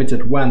 instead of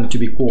Habitat 1, to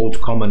be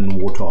called Common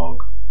Warthog.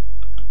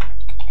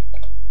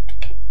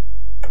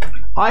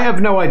 I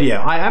have no idea.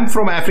 I am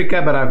from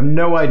Africa, but I have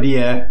no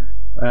idea.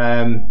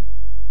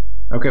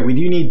 Okay, we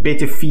do need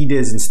better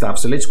feeders and stuff.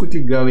 So let's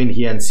quickly go in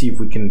here and see if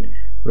we can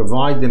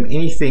provide them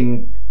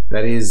anything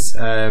that is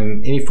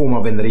any form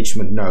of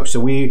enrichment. No. So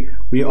we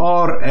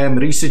are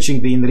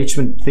researching the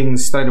enrichment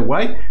things straight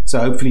away. So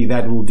hopefully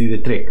that will do the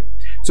trick.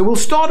 So we'll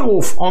start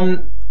off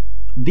on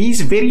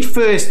these very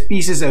first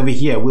pieces over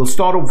here. We'll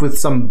start off with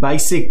some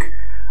basic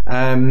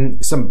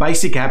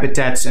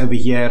habitats over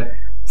here.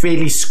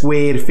 Fairly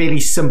square, fairly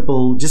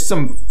simple, just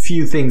some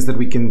few things that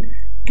we can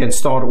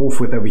start off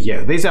with over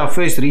here. There's our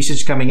first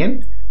research coming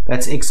in.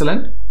 That's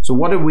excellent. So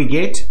what did we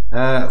get?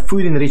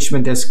 Food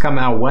enrichment has come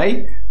our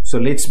way. So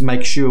let's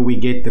make sure we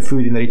get the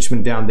food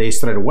enrichment down there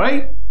straight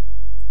away.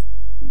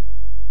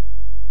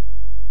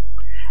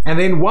 And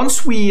then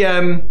once we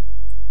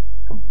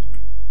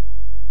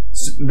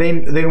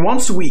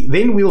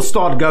then we'll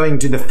start going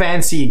to the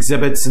fancy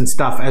exhibits and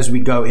stuff as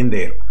we go in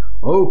there.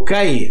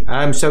 Okay,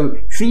 so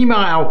Thema,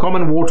 our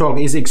common warthog,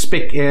 is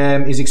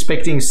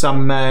expecting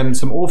some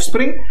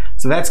offspring,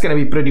 so that's going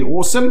to be pretty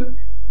awesome.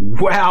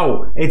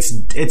 Wow, it's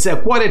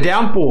quite a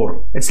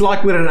downpour. It's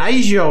like we're in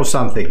Asia or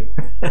something.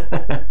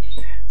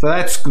 So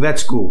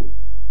that's cool.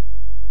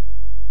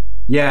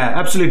 Yeah,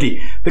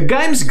 absolutely. The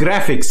game's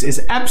graphics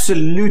is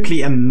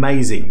absolutely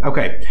amazing.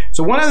 Okay,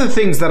 so one of the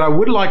things that I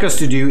would like us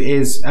to do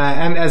is,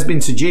 and has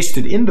been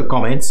suggested in the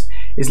comments,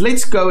 is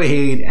let's go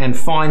ahead and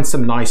find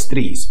some nice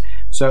trees.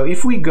 So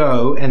if we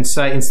go and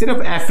say, instead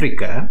of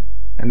Africa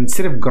and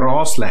instead of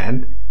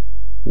grassland,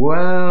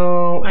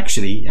 well,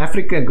 actually,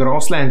 Africa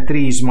grassland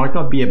trees might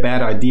not be a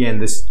bad idea in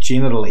this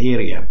general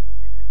area,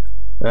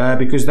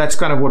 because that's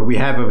kind of what we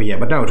have over here.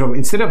 But no, so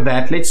instead of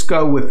that, let's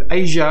go with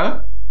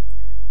Asia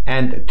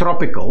and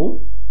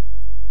tropical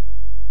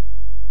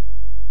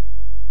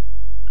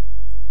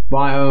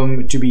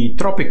biome to be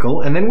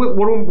tropical. And then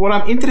what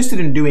I'm interested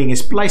in doing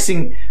is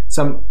placing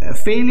some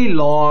fairly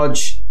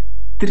large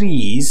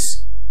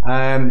trees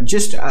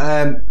just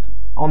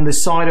on the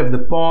side of the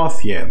path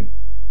here.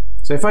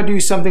 So if I do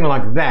something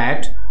like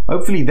that,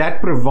 hopefully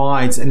that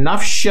provides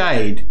enough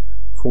shade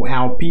for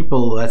our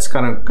people that's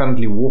kind of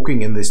currently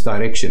walking in this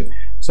direction.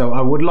 So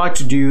I would like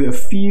to do a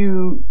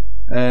few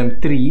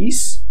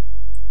trees,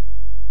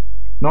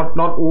 not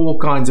all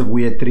kinds of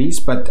weird trees,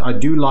 but I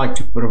do like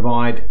to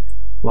provide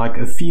like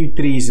a few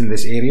trees in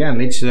this area. And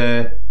let's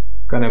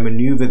kind of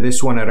maneuver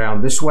this one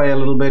around this way a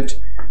little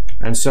bit.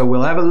 And so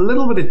we'll have a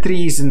little bit of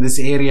trees in this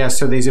area.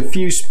 So there's a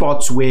few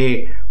spots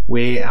where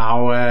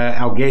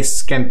our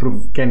guests can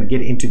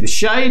get into the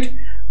shade.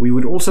 We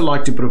would also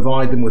like to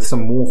provide them with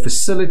some more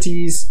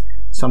facilities,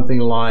 something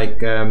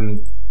like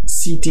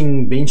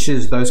seating,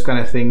 benches, those kind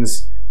of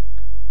things.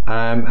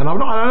 And I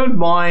don't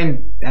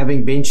mind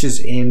having benches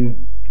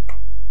in.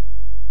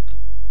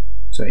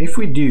 So if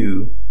we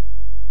do,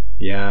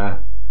 yeah,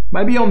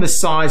 maybe on the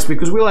sides,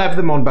 because we'll have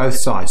them on both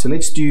sides. So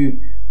let's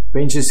do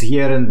benches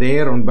here and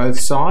there on both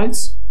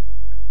sides.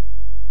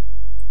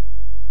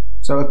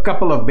 So a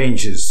couple of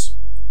benches.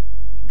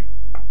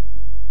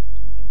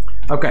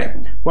 Okay,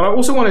 what I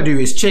also want to do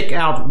is check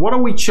out what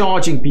are we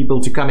charging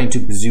people to come into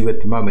the zoo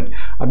at the moment.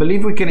 I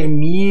believe we can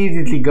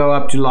immediately go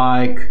up to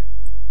like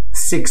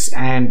 6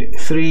 and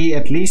 3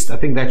 at least. I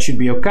think that should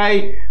be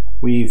okay.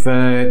 We've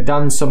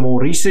done some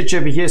more research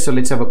over here, so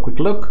let's have a quick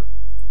look.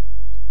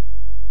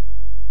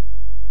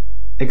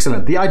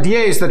 Excellent. The idea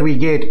is that we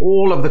get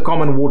all of the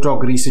common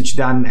warthog research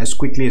done as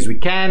quickly as we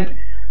can.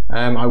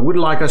 I would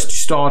like us to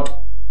start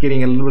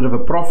getting a little bit of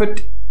a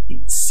profit.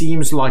 It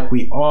seems like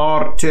we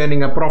are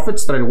turning a profit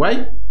straight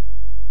away.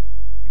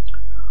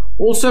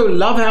 Also,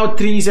 love how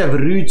trees have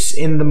roots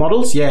in the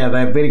models. Yeah,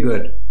 they're very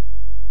good.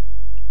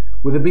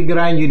 With a big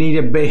rain, you need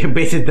a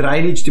better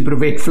drainage to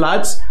prevent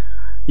floods.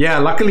 Yeah,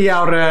 luckily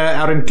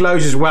our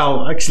enclosures,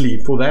 well, actually,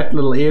 for that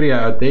little area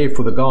out there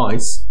for the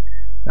guys,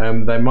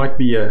 they might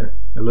be a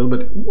little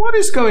bit... What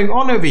is going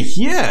on over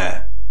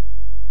here?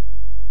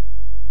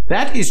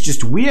 That is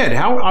just weird.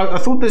 How I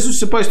thought this was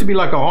supposed to be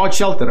like a hard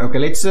shelter. Okay,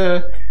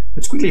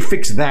 let's quickly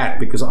fix that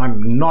because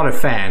I'm not a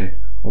fan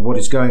of what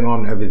is going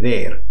on over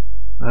there.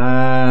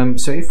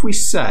 So if we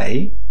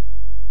say,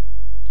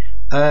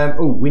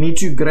 oh, we need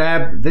to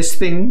grab this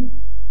thing,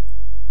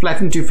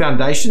 flatten to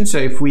foundation. So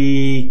if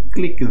we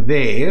click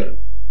there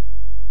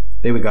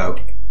we go.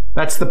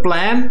 That's the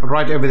plan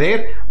right over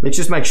there. Let's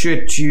just make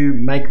sure to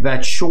make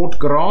that short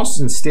grass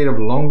instead of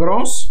long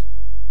grass.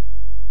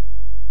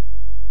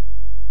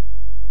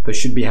 They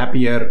should be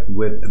happier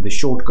with the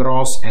short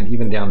grass and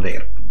even down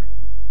there.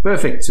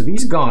 Perfect. So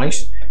these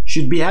guys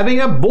should be having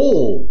a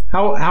ball.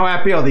 How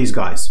happy are these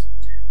guys?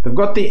 They've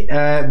got the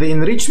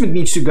enrichment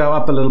needs to go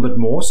up a little bit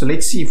more. So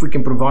let's see if we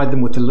can provide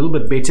them with a little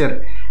bit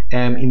better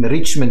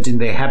enrichment in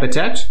their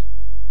habitat.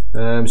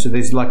 So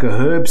there's like a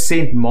herb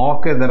scent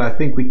marker that I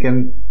think we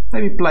can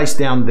maybe place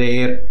down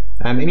there.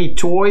 Any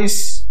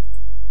toys?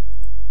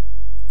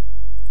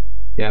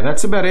 Yeah,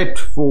 that's about it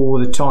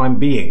for the time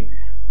being.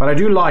 But I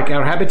do like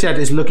our habitat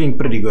is looking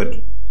pretty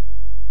good.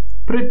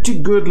 Pretty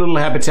good little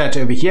habitat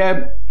over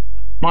here.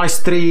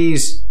 Nice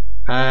trees.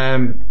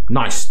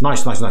 Nice.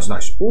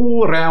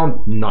 All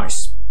around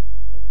nice.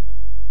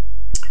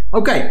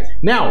 Okay,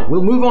 now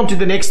we'll move on to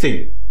the next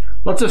thing.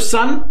 Lots of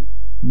sun.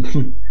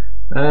 In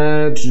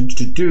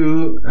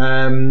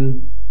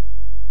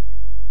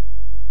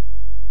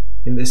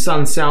the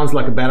sun sounds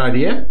like a bad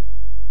idea.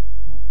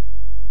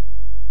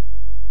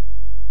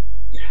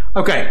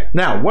 Okay,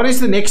 now what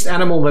is the next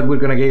animal that we're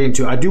going to get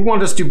into? I do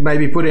want us to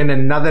maybe put in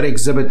another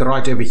exhibit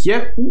right over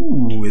here.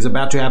 Ooh, is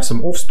about to have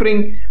some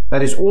offspring.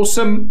 That is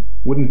awesome.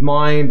 Wouldn't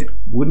mind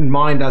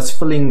us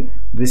filling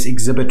this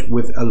exhibit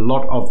with a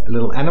lot of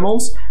little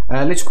animals.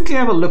 Let's quickly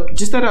have a look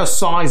just at our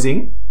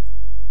sizing.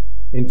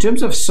 In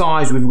terms of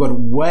size, we've got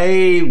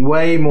way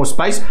more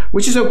space,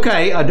 which is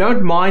okay. I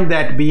don't mind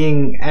that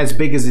being as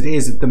big as it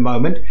is at the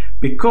moment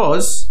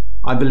because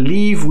I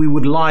believe we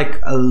would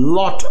like a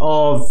lot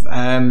of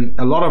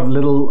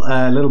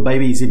little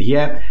babies in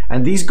here,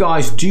 and these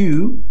guys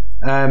do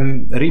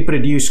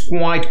reproduce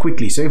quite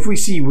quickly. So if we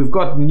see, we've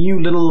got new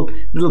little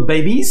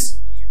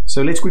babies.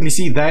 So let's quickly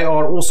see, they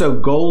are also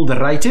gold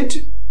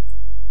rated,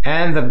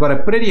 and they've got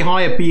a pretty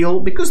high appeal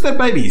because they're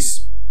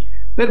babies.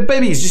 They're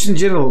babies just in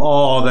general.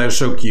 Oh, they're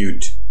so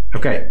cute.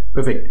 Okay,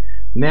 perfect.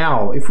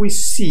 Now, if we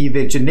see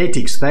their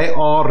genetics, they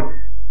are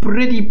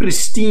pretty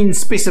pristine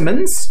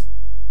specimens.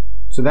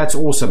 So that's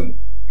awesome.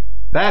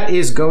 That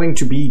is going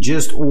to be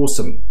just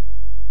awesome.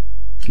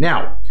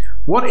 Now,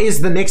 what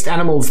is the next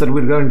animals that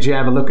we're going to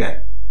have a look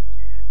at?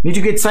 Need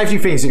to get safety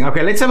fencing.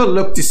 Okay, let's have a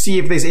look to see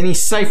if there's any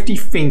safety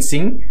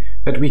fencing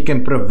that we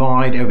can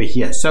provide over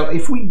here. So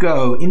if we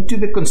go into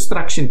the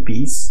construction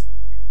piece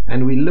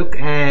and we look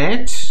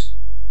at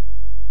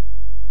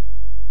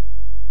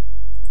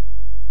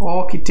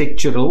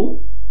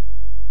architectural,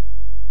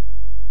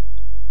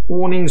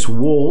 awnings,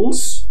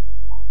 walls.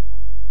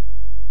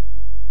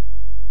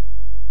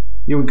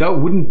 Here we go,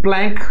 wooden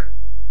plank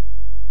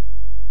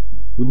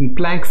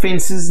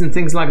fences and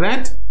things like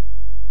that.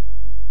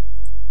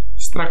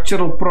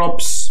 Structural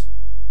props.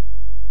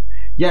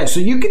 Yeah, so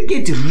you can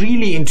get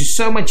really into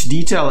so much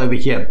detail over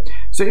here.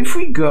 So if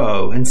we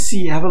go and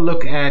see, have a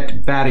look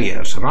at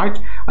barriers, right?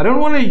 I don't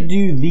want to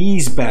do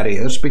these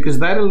barriers because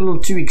they're a little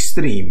too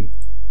extreme.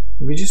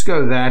 If we just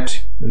go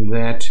that and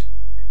that.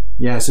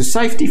 Yeah, so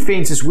safety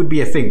fences would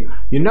be a thing.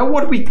 You know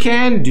what we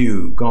can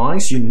do,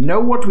 guys? You know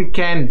what we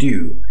can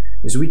do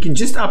is we can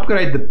just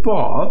upgrade the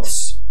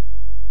paths.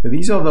 So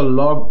these are the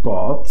log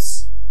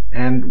paths.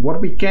 And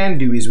what we can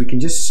do is we can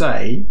just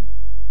say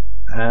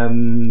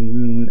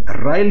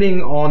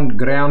railing on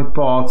ground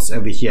paths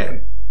over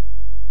here.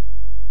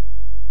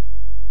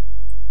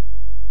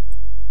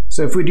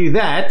 So if we do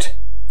that,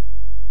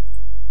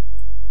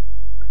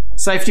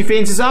 safety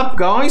fence is up,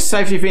 guys.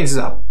 Safety fence is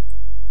up.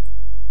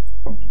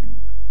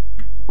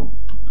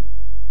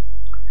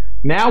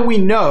 Now we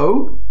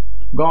know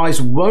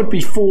guys won't be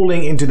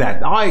falling into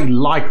that. I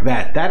like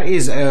that. That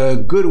is a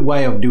good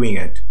way of doing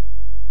it.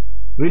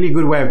 Really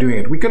good way of doing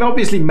it. We can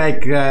obviously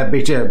make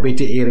better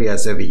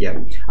areas over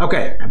here.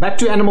 Okay, back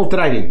to animal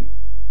trading.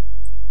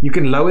 You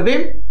can lower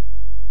them.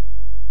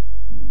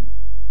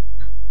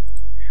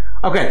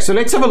 Okay, so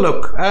let's have a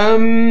look.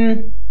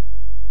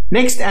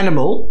 Next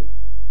animal.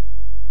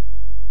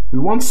 We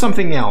want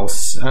something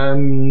else.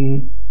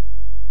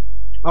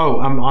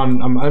 Oh,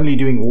 I'm only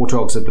doing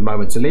warthogs at the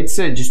moment. So let's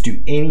just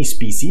do any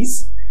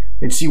species.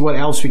 Let's see what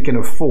else we can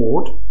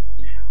afford.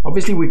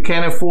 Obviously, we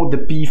can afford the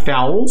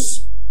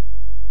peafowls.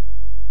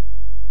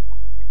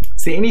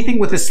 Is there anything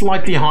with a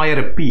slightly higher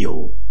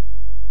appeal?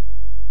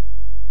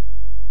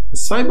 The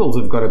sables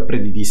have got a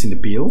pretty decent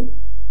appeal.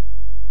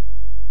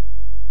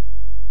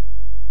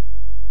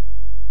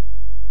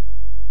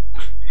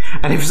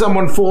 And if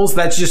someone falls,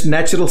 that's just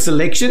natural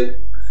selection.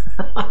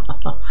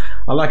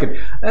 I like it.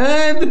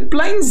 The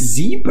plain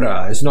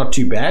zebra is not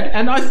too bad.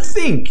 And I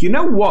think, you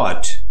know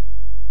what?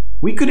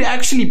 We could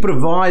actually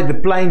provide the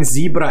plain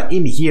zebra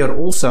in here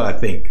also, I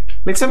think.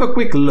 Let's have a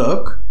quick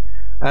look.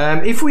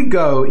 If we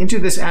go into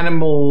this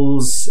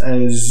animals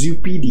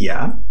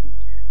zoopedia.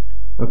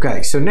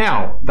 Okay, so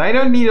now they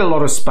don't need a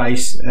lot of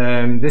space.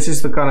 This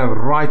is the kind of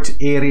right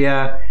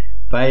area.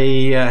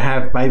 They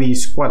have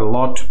babies quite a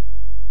lot.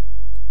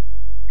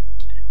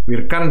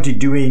 We're currently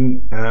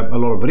doing a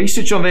lot of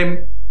research on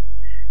them,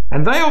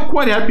 and they are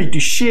quite happy to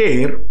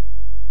share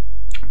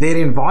their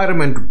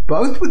environment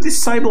both with the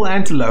sable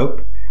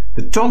antelope,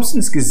 the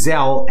Thompson's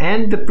gazelle,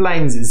 and the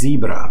plains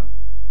zebra.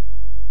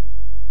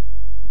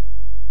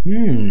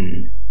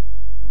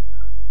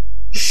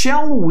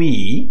 Shall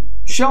we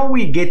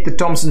get the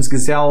Thompson's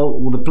gazelle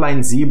or the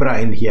plains zebra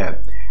in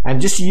here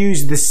and just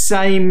use the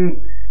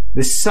same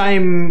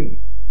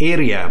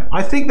area?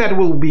 I think that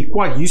will be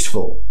quite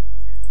useful.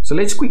 So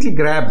let's quickly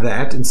grab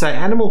that and say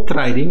animal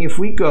trading. If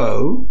we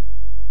go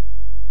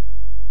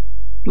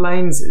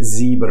plains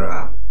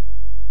zebra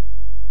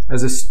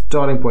as a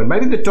starting point,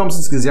 maybe the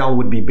Thompson's gazelle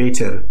would be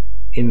better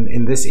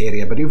in this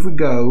area. But if we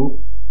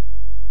go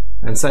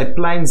and say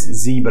plains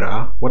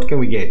zebra, what can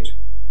we get?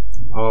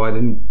 Oh, I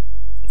didn't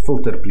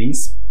filter,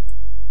 please.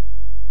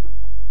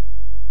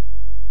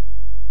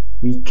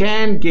 We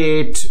can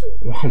get,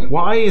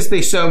 why is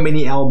there so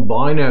many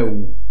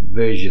albino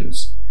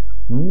versions?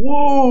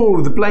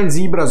 Whoa, the plain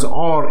zebras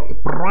are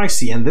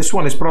pricey, and this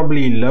one is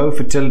probably low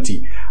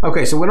fertility.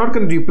 Okay, so we're not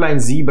going to do plain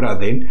zebra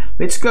then.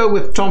 Let's go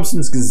with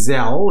Thompson's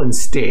gazelle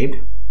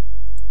instead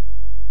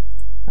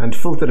and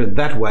filter it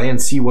that way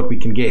and see what we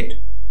can get.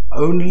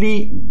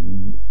 Only,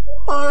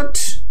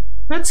 what?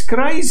 That's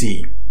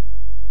crazy.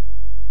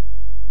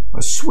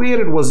 I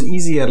swear it was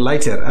easier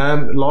later,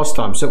 last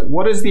time. So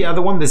what is the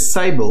other one? The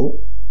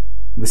sable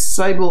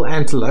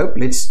antelope.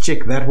 Let's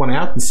check that one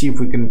out and see if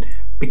we can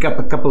pick up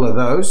a couple of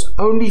those.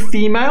 Only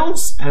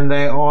females, and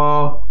they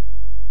are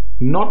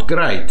not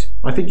great.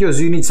 I think your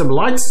zoo needs some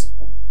lights.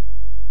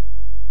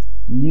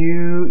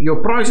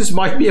 Your prices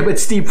might be a bit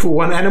steep for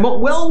one animal.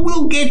 Well,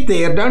 we'll get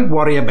there. Don't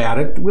worry about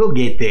it. We'll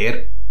get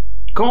there.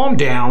 Calm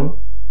down.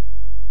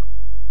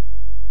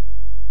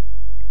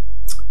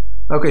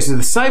 Okay, so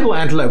the sable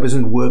antelope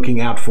isn't working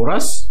out for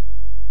us.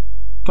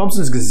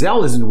 Thompson's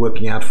gazelle isn't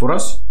working out for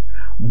us.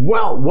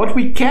 Well, what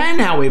we can,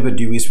 however,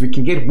 do is we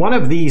can get one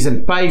of these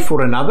and pay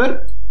for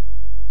another.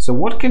 So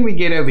what can we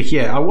get over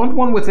here? I want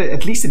one with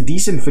at least a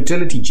decent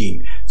fertility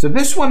gene. So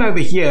this one over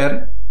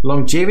here,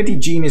 longevity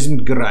gene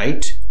isn't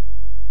great.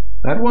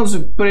 That one's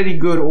pretty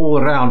good all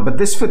around, but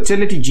this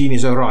fertility gene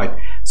is alright.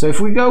 So if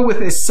we go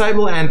with a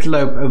sable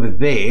antelope over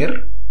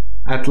there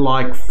at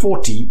like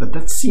 40, but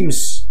that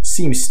seems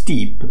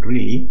steep,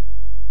 really.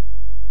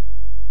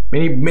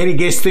 Many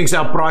guests think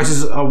our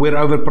prices we're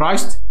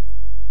overpriced.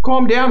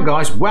 Calm down,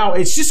 guys. Wow,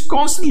 it's just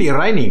constantly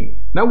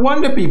raining. No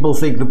wonder people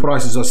think the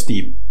prices are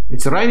steep.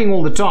 It's raining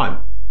all the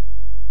time.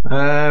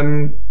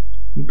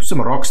 Put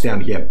some rocks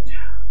down here.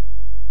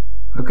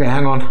 Okay,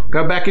 hang on.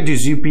 Go back into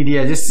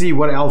Zoopedia. Just see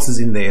what else is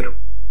in there.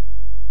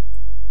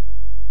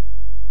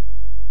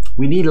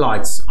 We need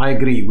lights. I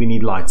agree, we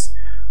need lights.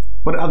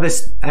 What other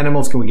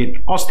animals can we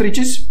get?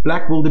 Ostriches,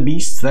 black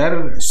wildebeests,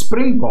 they're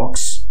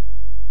springboks,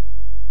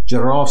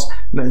 giraffes.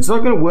 No, it's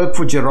not going to work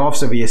for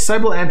giraffes over here.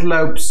 Sable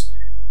antelopes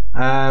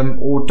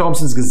or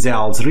Thompson's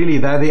gazelles. Really,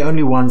 they're the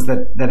only ones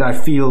that I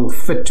feel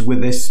fit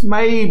with this.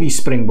 Maybe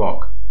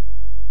springbok.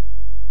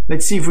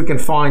 Let's see if we can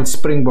find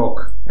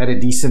springbok at a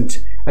decent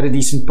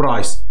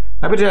price.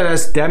 Habitat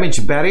has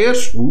damaged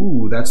barriers.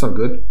 Ooh, that's not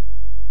good.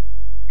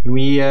 Can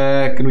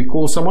we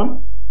call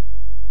someone?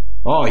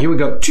 Oh, here we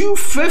go.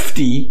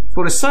 $250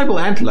 for a sable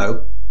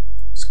antelope.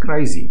 It's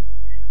crazy.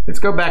 Let's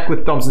go back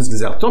with Thompson's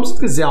gazelle. Thompson's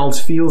gazelles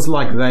feels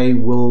like they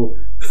will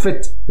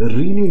fit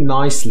really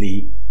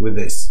nicely with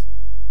this.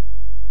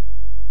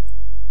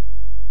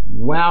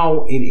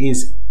 Wow, it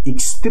is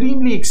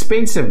extremely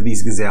expensive,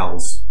 these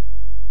gazelles.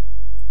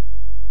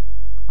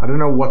 I don't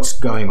know what's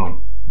going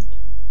on.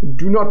 I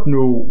do not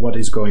know what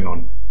is going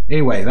on.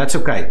 Anyway, that's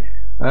okay.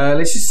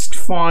 Let's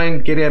just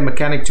get a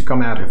mechanic to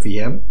come out of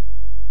here.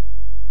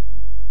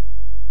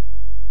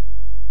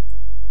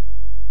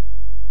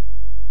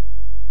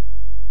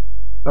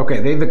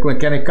 Okay, there the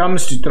mechanic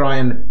comes to try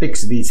and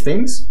fix these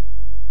things.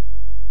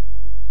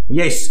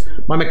 Yes,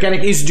 my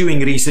mechanic is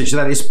doing research.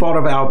 That is part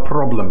of our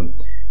problem.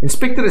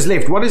 Inspector has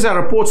left. What is our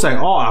report saying?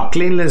 Oh, our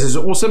cleanliness is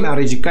awesome. Our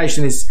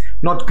education is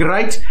not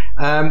great.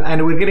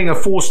 And we're getting a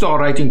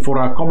 4-star rating for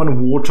our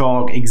common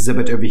warthog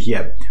exhibit over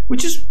here,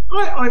 which is,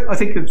 I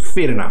think, it's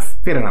fair enough.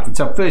 Fair enough. It's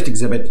our first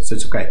exhibit, so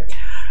it's okay.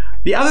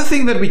 The other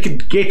thing that we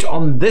could get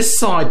on this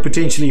side,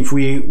 potentially, if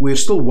we're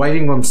still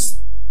waiting on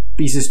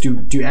pieces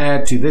to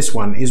add to this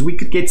one is we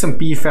could get some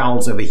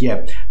peafowls over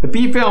here. The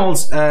peafowls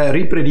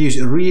reproduce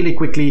really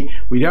quickly.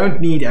 We don't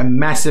need a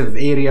massive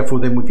area for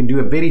them. We can do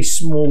a very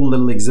small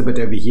little exhibit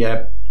over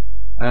here.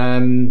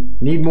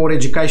 Need more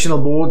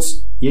educational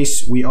boards?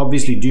 Yes, we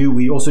obviously do.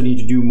 We also need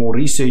to do more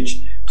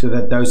research so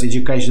that those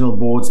educational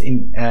boards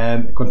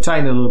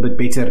contain a little bit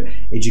better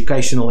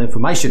educational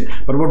information.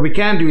 But what we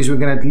can do is we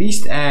can at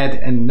least add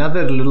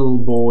another little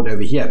board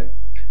over here.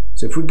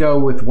 So if we go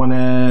with one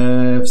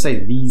of, say,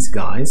 these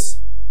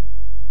guys,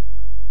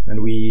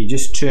 and we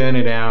just turn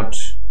it out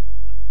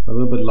a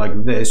little bit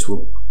like this,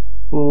 we'll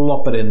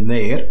plop it in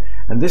there,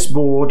 and this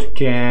board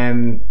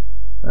can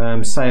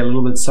say a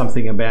little bit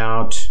something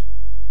about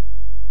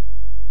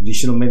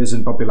traditional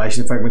medicine,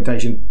 population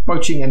fragmentation,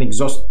 poaching and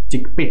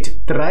exotic pet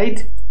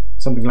trade,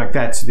 something like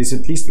that. So there's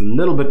at least a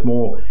little bit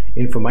more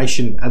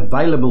information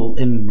available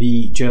in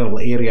the general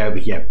area over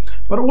here.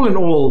 But all in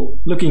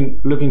all, looking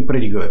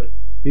pretty good.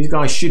 These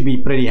guys should be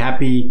pretty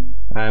happy,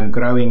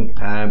 growing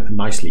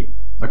nicely.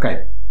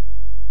 Okay,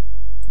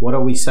 what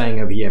are we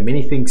saying over here?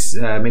 Many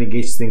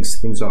guests think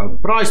things are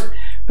overpriced.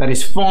 That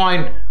is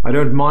fine. I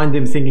don't mind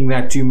them thinking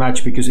that too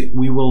much because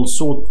we will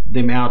sort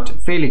them out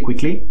fairly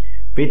quickly.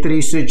 Vet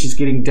research is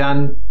getting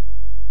done.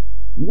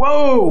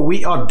 Whoa,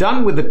 we are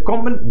done with the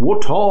common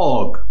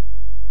warthog.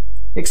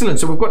 Excellent,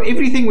 so we've got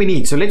everything we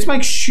need. So let's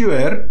make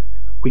sure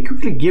we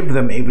quickly give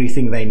them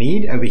everything they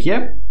need over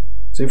here.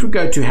 So if we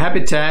go to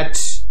habitat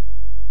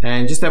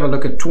and just have a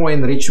look at toy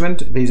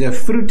enrichment, there's a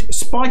fruit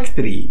spike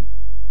tree.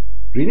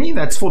 Really?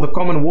 That's for the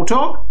common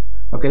warthog?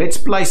 Okay, let's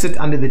place it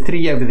under the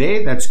tree over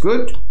there. That's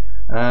good.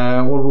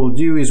 What we'll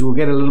do is we'll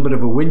get a little bit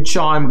of a wind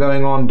chime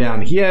going on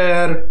down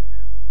here.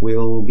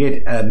 We'll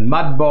get a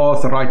mud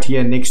bath right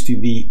here next to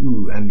the,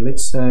 and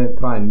let's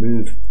try and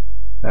move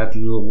that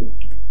little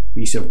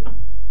piece of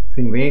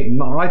thing there,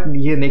 right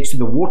here next to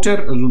the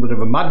water, a little bit of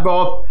a mud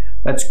bath.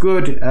 That's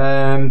good.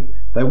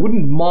 They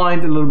wouldn't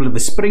mind a little bit of a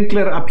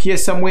sprinkler up here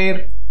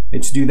somewhere.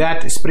 Let's do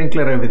that, a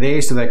sprinkler over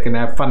there so they can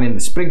have fun in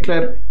the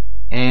sprinkler.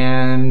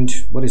 And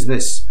what is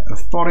this? A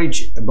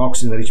forage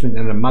box enrichment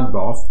and a mud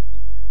bath.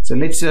 So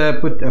let's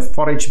put a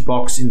forage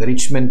box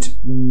enrichment,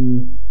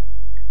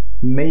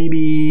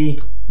 maybe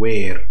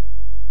where?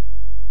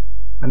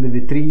 Under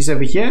the trees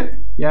over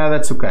here? Yeah,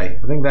 that's okay.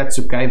 I think that's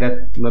okay.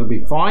 That'll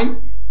be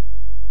fine.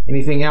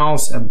 Anything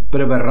else? A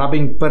bit of a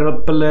rubbing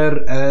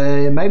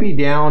pillar, maybe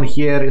down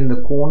here in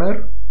the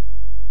corner.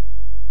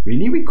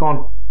 Really? We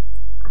can't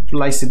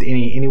place it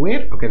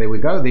anywhere? Okay, there we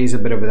go. There's a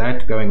bit of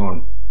that going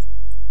on.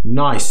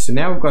 Nice. So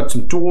now we've got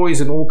some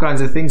toys and all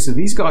kinds of things. So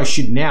these guys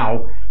should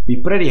now be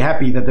pretty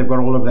happy that they've got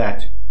all of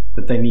that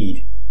they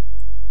need.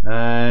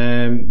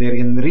 Their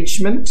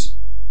enrichment.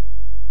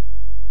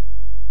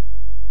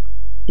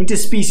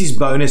 Interspecies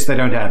bonus they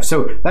don't have.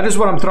 So that is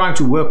what I'm trying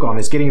to work on,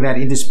 is getting that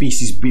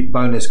interspecies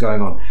bonus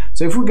going on.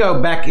 So if we go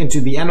back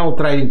into the animal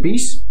trading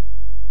piece,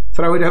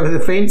 throw it over the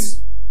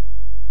fence.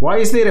 Why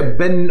is there a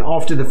bin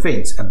after the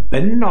fence? A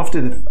bin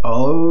after the...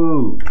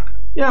 Oh,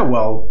 yeah,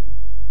 well,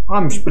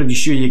 I'm pretty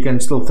sure you can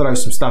still throw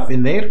some stuff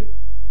in there.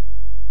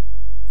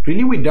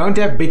 Really, we don't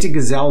have better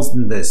gazelles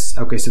than this.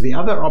 Okay, so the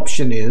other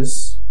option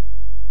is,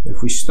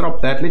 if we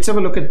stop that, let's have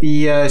a look at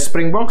the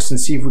springboks and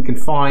see if we can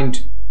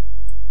find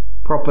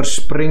proper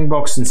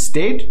springboks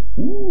instead.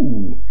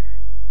 Ooh,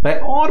 they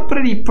are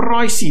pretty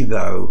pricey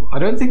though. I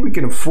don't think we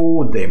can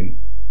afford them.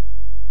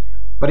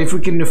 But if we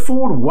can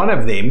afford one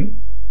of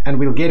them and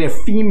we'll get a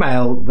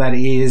female that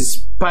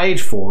is paid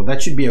for,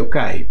 that should be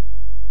okay.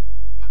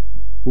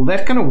 Will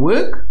that kind of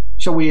work?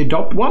 Shall we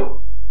adopt one?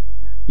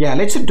 Yeah,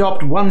 let's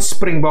adopt one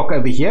springbok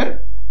over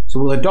here. So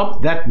we'll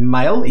adopt that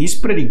male. He's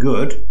pretty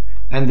good.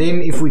 And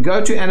then if we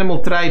go to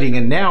animal trading,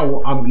 and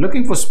now I'm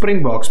looking for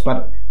springboks,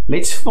 but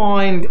let's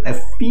find a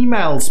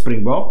female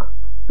springbok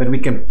that we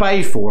can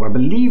pay for. I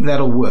believe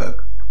that'll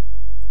work.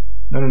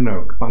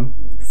 No, come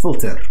on.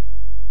 Filter.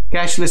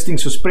 Cash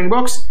listings for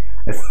springboks.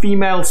 A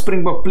female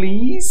springbok,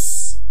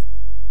 please.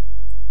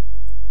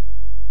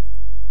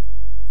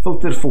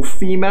 Filter for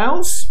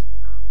females.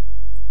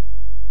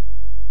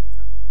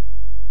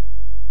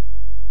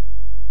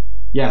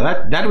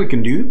 Yeah, that we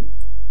can do.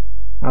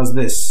 How's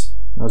this?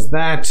 How's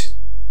that?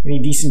 Any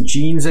decent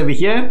genes over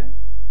here?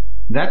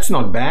 That's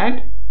not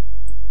bad.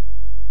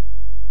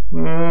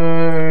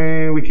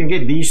 We can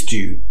get these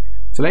two.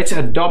 So let's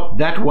adopt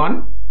that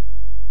one.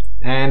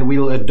 And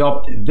we'll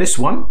adopt this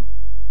one.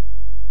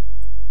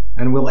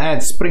 And we'll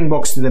add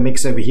springboks to the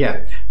mix over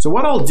here. So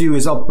what I'll do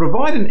is I'll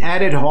provide an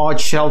added hard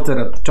shelter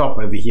at the top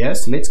over here.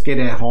 So let's get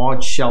a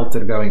hard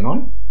shelter going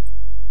on.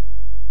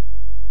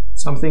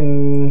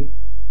 Something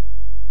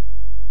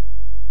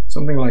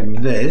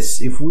like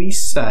this. If we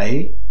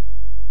say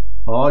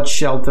hard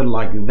shelter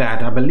like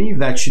that, I believe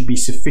that should be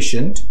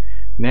sufficient.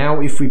 Now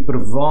if we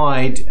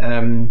provide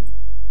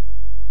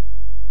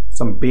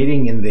some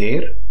bedding in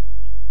there,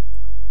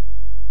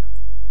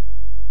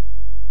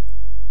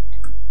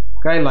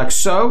 okay, like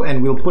so,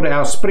 and we'll put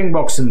our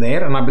springboks in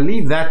there, and I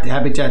believe that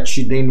habitat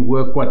should then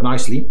work quite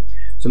nicely.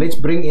 So let's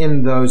bring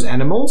in those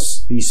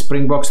animals, these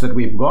springboks that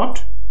we've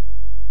got.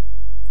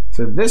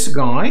 So this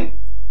guy,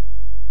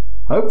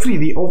 hopefully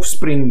the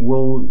offspring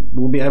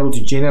will be able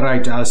to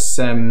generate us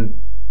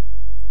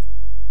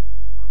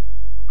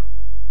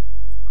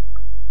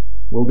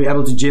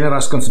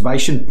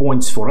conservation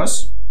points for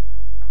us.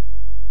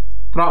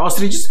 Try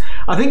ostriches.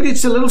 I think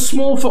it's a little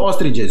small for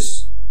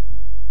ostriches.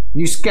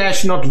 Use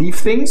cash, not leave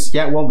things.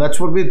 Yeah, well, that's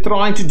what we're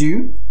trying to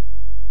do.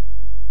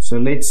 So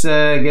let's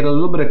get a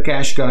little bit of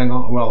cash going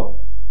on. Well,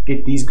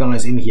 get these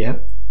guys in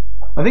here.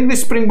 I think the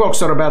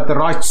springboks are about the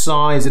right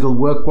size. It'll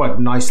work quite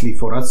nicely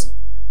for us.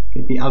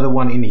 Get the other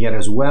one in here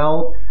as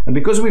well. And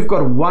because we've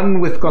got one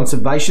with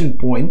conservation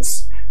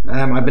points,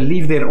 I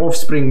believe their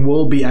offspring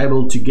will be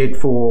able to get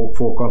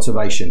for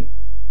conservation.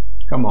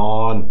 Come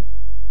on.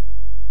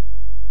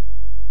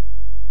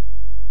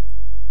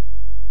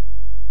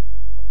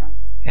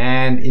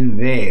 And in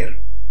there.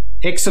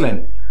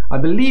 Excellent. I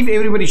believe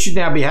everybody should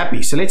now be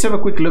happy. So let's have a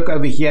quick look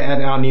over here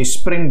at our new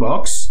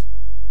springboks.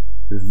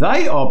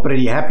 They are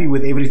pretty happy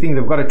with everything.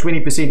 They've got a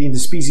 20%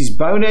 interspecies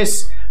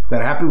bonus.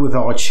 They're happy with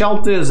our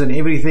shelters and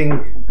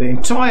everything. The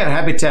entire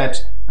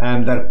habitat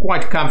they're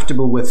quite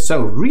comfortable with.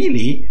 So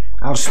really,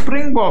 our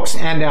springboks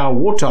and our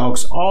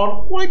warthogs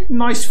are quite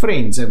nice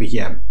friends over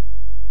here.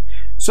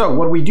 So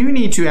what we do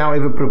need to,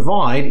 however,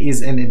 provide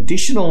is an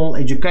additional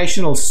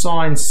educational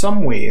sign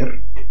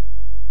somewhere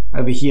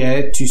over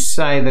here to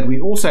say that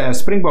we also have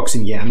springboks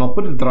in here, and I'll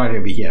put it right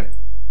over here.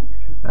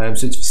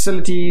 So it's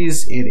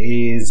facilities, it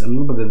is a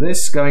little bit of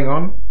this going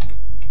on.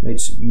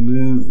 Let's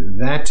move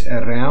that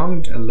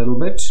around a little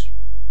bit.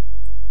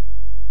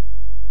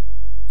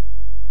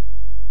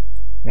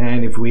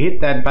 And if we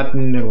hit that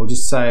button, it will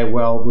just say,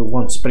 well, we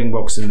want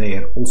springboks in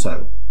there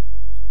also.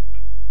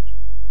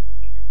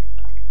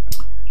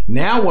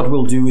 Now what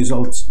we'll do is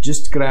I'll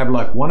just grab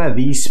like one of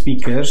these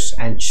speakers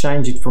and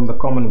change it from the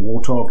common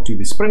warthog to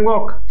the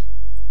springbok,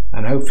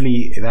 and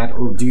hopefully that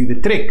will do the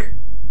trick.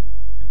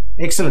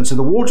 Excellent. So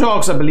the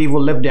warthogs, I believe,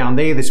 will live down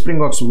there, the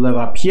springboks will live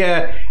up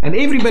here, and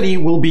everybody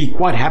will be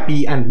quite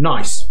happy and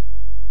nice.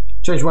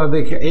 Change one of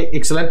the...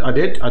 Excellent. I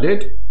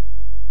did.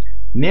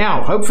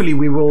 Now hopefully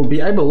we will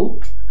be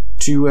able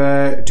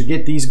to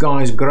get these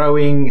guys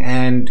growing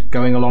and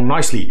going along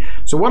nicely.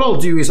 So what I'll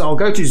do is I'll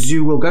go to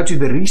zoo, we'll go to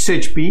the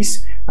research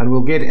piece, and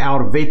we'll get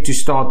our vet to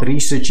start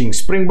researching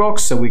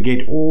springboks. So we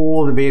get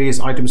all the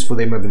various items for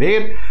them over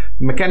there.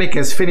 The mechanic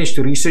has finished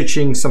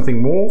researching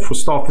something more for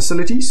staff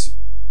facilities.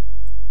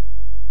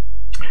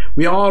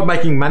 We are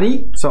making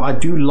money, so I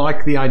do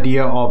like the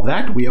idea of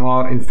that. We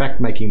are in fact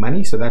making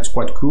money, so that's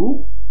quite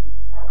cool.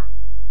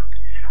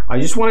 I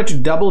just wanted to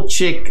double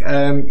check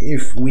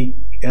if we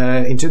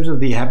in terms of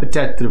the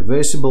habitat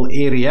traversable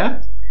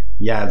area,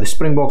 yeah, the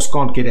springboks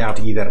can't get out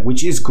either,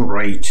 which is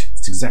great.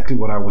 It's exactly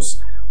what I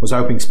was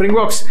hoping.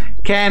 Springboks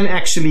can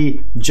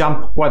actually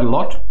jump quite a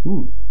lot.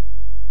 Ooh,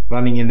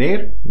 running in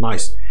there,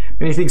 nice.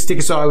 Many things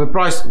stickers are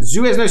overpriced.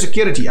 Zoo has no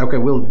security. Okay,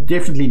 we'll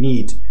definitely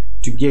need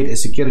to get a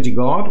security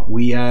guard.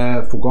 We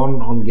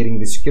forgone on getting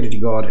the security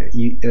guard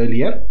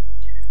earlier.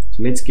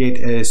 So let's get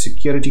a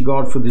security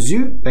guard for the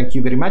zoo. Thank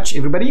you very much,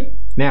 everybody.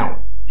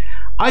 Now,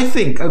 I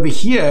think over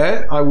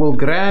here I will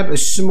grab a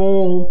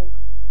small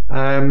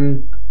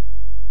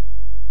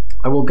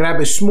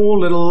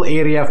little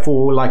area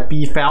for like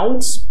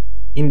peafowls,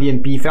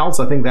 Indian peafowls.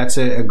 I think that's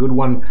a good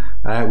one.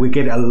 We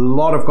get a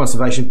lot of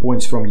conservation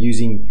points from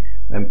using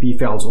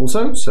peafowls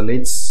also. So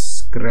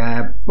let's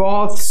grab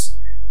paths.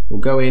 We'll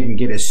go ahead and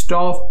get a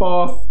staff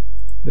path.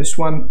 This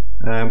one,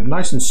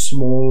 nice and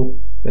small.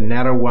 The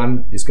narrow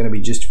one is going to be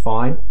just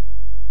fine.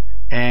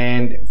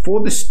 And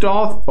for the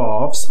staff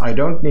paths, I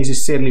don't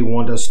necessarily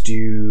want us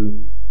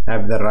to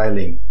have the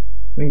railing.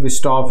 I think the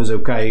staff is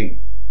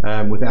okay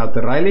without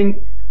the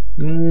railing.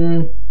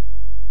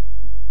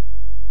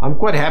 I'm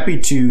quite happy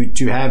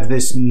to have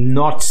this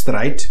not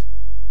straight.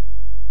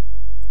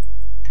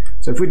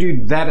 So if we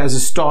do that as a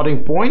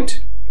starting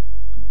point,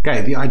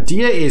 okay, the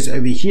idea is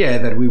over here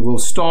that we will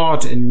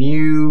start a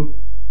new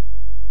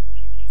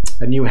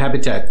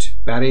habitat.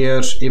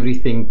 Barriers,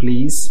 everything,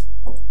 please.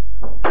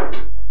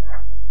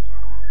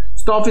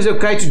 Staff is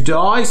okay to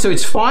die, so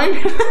it's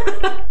fine.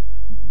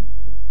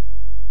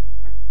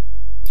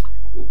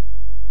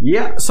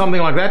 Yeah, something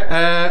like that.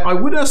 I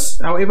would,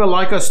 however,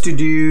 like us to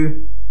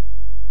do...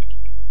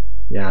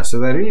 Yeah, so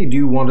they really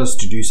do want us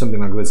to do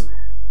something like this.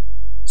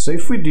 So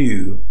if we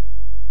do...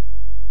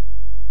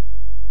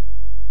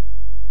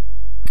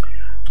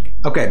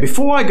 Okay,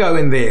 before I go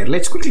in there,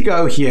 let's quickly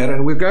go here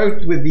and we'll go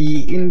with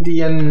the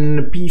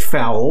Indian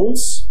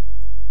peafowls.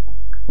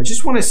 I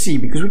just want to see,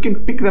 because we can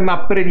pick them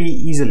up pretty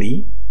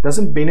easily.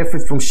 Doesn't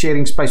benefit from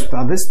sharing space with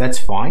others, that's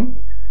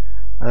fine.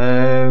 They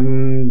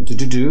don't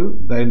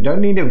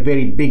need a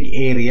very big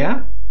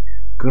area.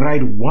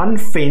 Grade 1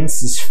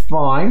 fence is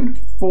fine,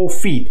 4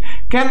 feet.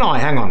 Can I,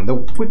 hang on, the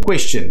quick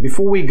question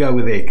before we go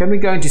there, can we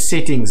go into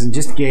settings and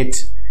just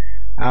get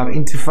our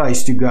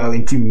interface to go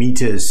into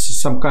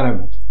meters, some kind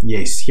of,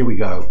 yes, here we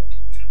go.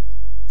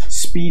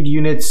 Speed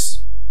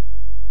units,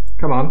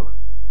 come on.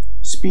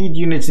 Speed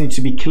units need to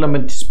be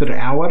kilometers per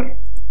hour.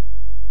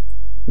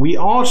 We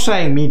are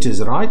saying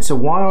meters, right? So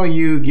why are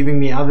you giving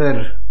me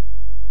other?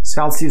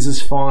 Celsius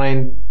is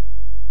fine.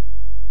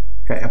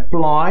 Okay,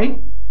 apply.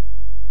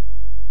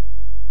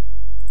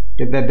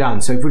 Get that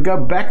done. So if we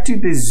go back to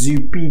the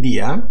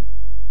Zoopedia,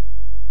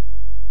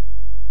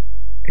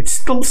 it's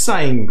still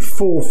saying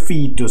 4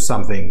 feet or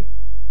something.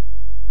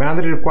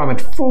 Boundary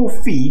requirement 4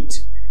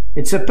 feet.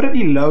 It's a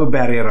pretty low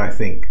barrier, I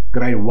think.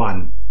 Grade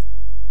 1.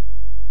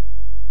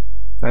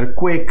 They're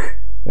quick.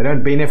 They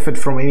don't benefit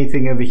from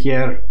anything over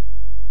here.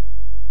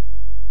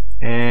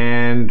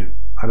 And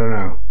I don't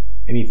know,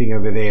 anything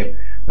over there.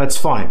 That's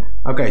fine.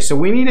 Okay, so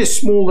we need a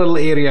small little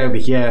area over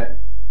here.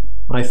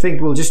 I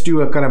think we'll just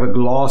do a kind of a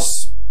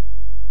glass.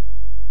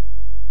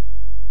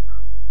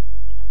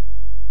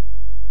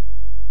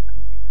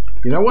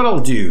 You know what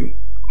I'll do?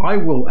 I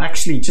will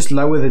actually just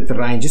lower the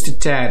terrain just a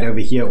tad over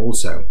here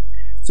also.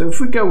 So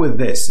if we go with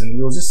this, and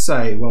we'll just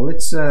say, well,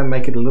 let's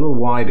make it a little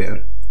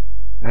wider.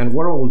 And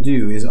what I'll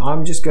do is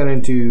I'm just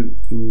going to,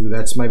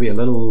 that's maybe a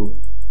little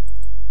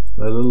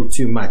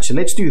too much. So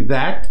let's do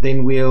that.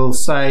 Then we'll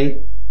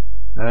say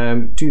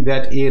to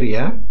that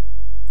area.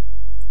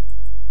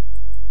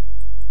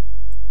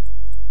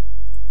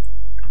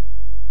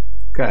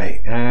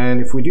 Okay,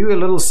 and if we do a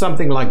little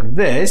something like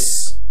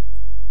this,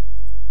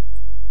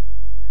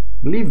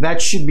 I believe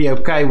that should be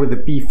okay with the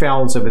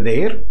P-fouls over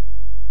there.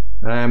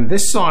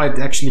 This side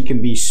actually can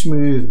be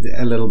smoothed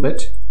a little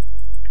bit.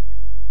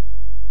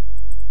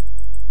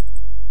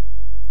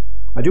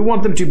 I do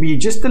want them to be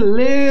just a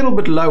little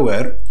bit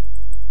lower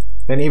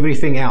than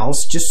everything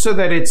else, just so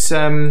that it's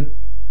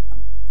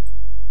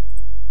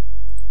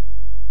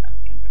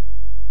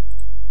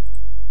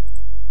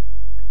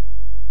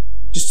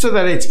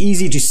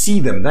easy to see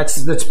them.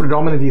 That's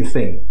predominantly the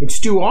thing. It's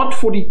too hot,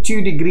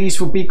 42 degrees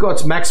for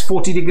peacocks, max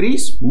 40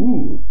 degrees.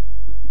 Ooh,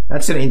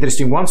 that's an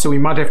interesting one. So we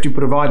might have to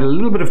provide a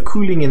little bit of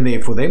cooling in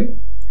there for them.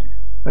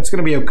 That's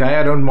going to be okay.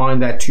 I don't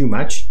mind that too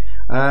much.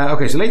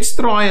 Okay, so let's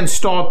try and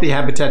start the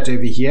habitat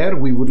over here.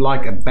 We would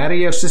like a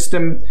barrier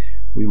system.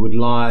 We would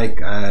like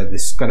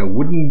this kind of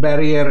wooden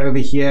barrier over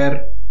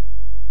here.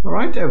 All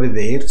right, over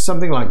there,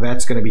 something like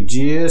that's going to be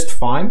just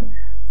fine.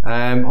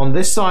 On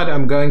this side,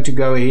 I'm going to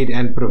go ahead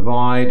and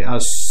provide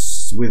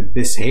us with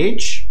this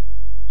hedge.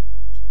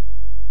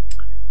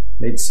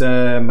 Let's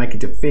make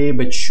it a fair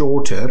bit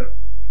shorter.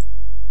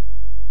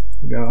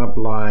 Go up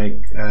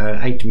like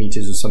 8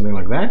 meters or something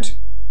like that.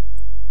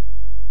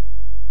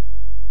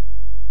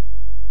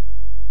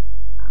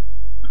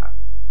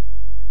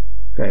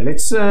 Okay,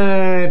 let's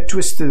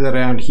twist it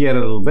around here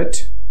a little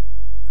bit.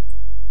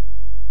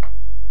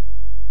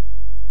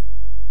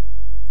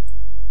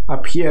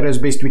 Up here as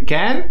best we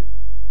can.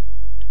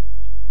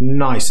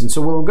 Nice, and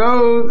so we'll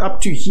go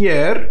up to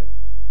here,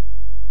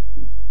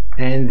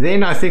 and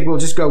then I think we'll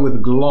just go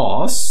with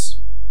glass.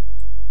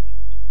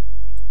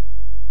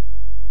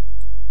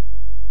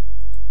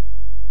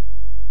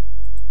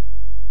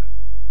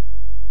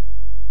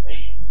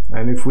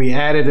 And if we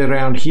add it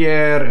around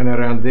here and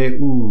around there,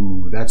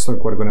 ooh, that's not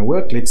quite going to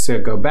work. Let's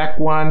go back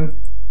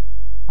one,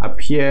 up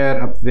here,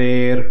 up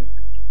there,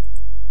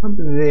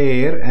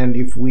 and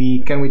if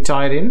we, can we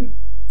tie it in?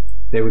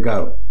 There we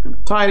go.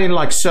 Tie it in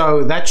like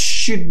so. That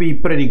should be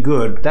pretty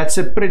good. That's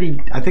a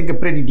pretty, I think, a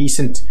pretty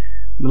decent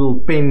little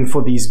pin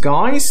for these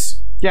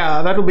guys.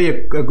 Yeah, that'll be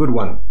a good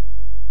one.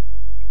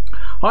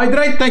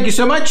 Hydrate, thank you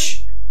so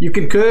much. You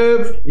can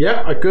curve.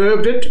 Yeah, I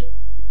curved it.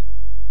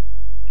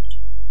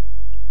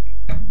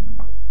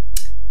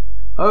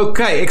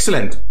 Okay,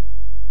 excellent.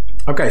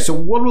 Okay, so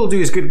what we'll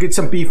do is get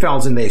some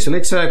P-fouls in there. So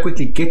let's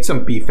quickly get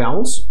some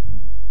P-fouls.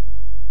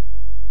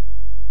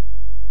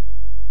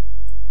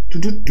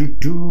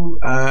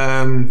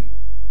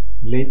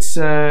 Let's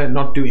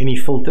not do any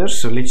filters,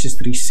 so let's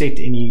just reset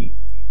any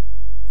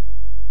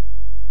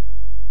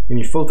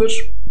filters.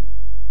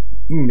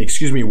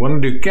 Excuse me,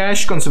 want to do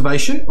cash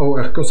conservation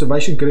or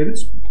conservation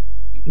credits.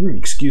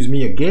 Excuse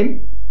me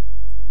again.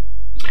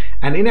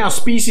 And in our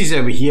species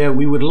over here,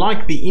 we would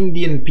like the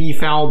Indian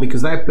peafowl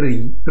because they're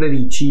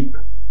pretty cheap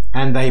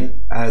and they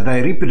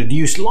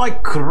reproduce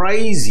like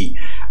crazy.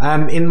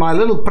 In my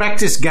little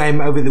practice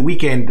game over the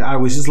weekend, I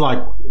was just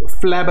like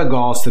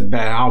flabbergasted by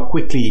how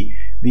quickly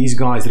these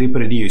guys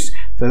reproduce.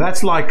 So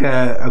that's like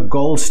a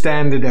gold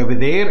standard over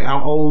there.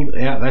 Our old,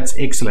 yeah, that's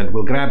excellent.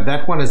 We'll grab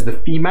that one as the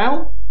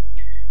female.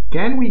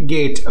 Can we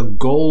get a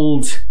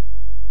gold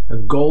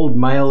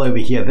male over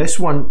here? This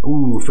one,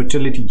 ooh,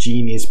 fertility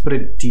gene is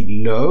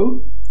pretty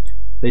low.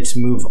 Let's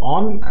move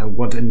on. I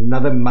want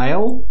another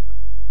male.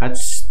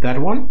 That's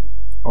that one.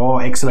 Oh,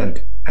 excellent.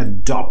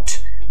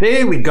 Adopt.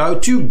 There we go.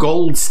 2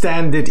 gold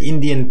standard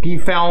Indian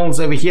peafowls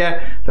over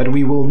here that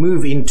we will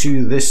move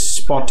into this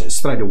spot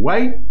straight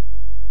away.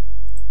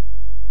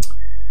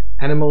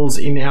 Animals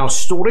in our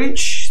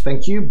storage.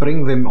 Thank you.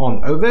 Bring them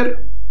on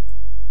over.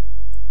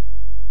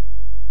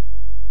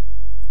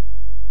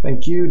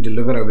 Thank you.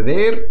 Deliver over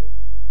there.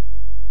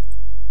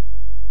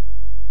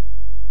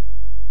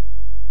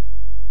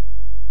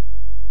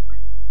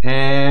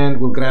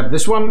 And we'll grab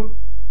this one.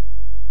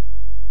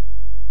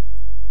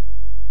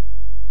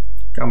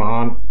 Come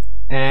on.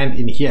 And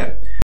in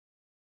here.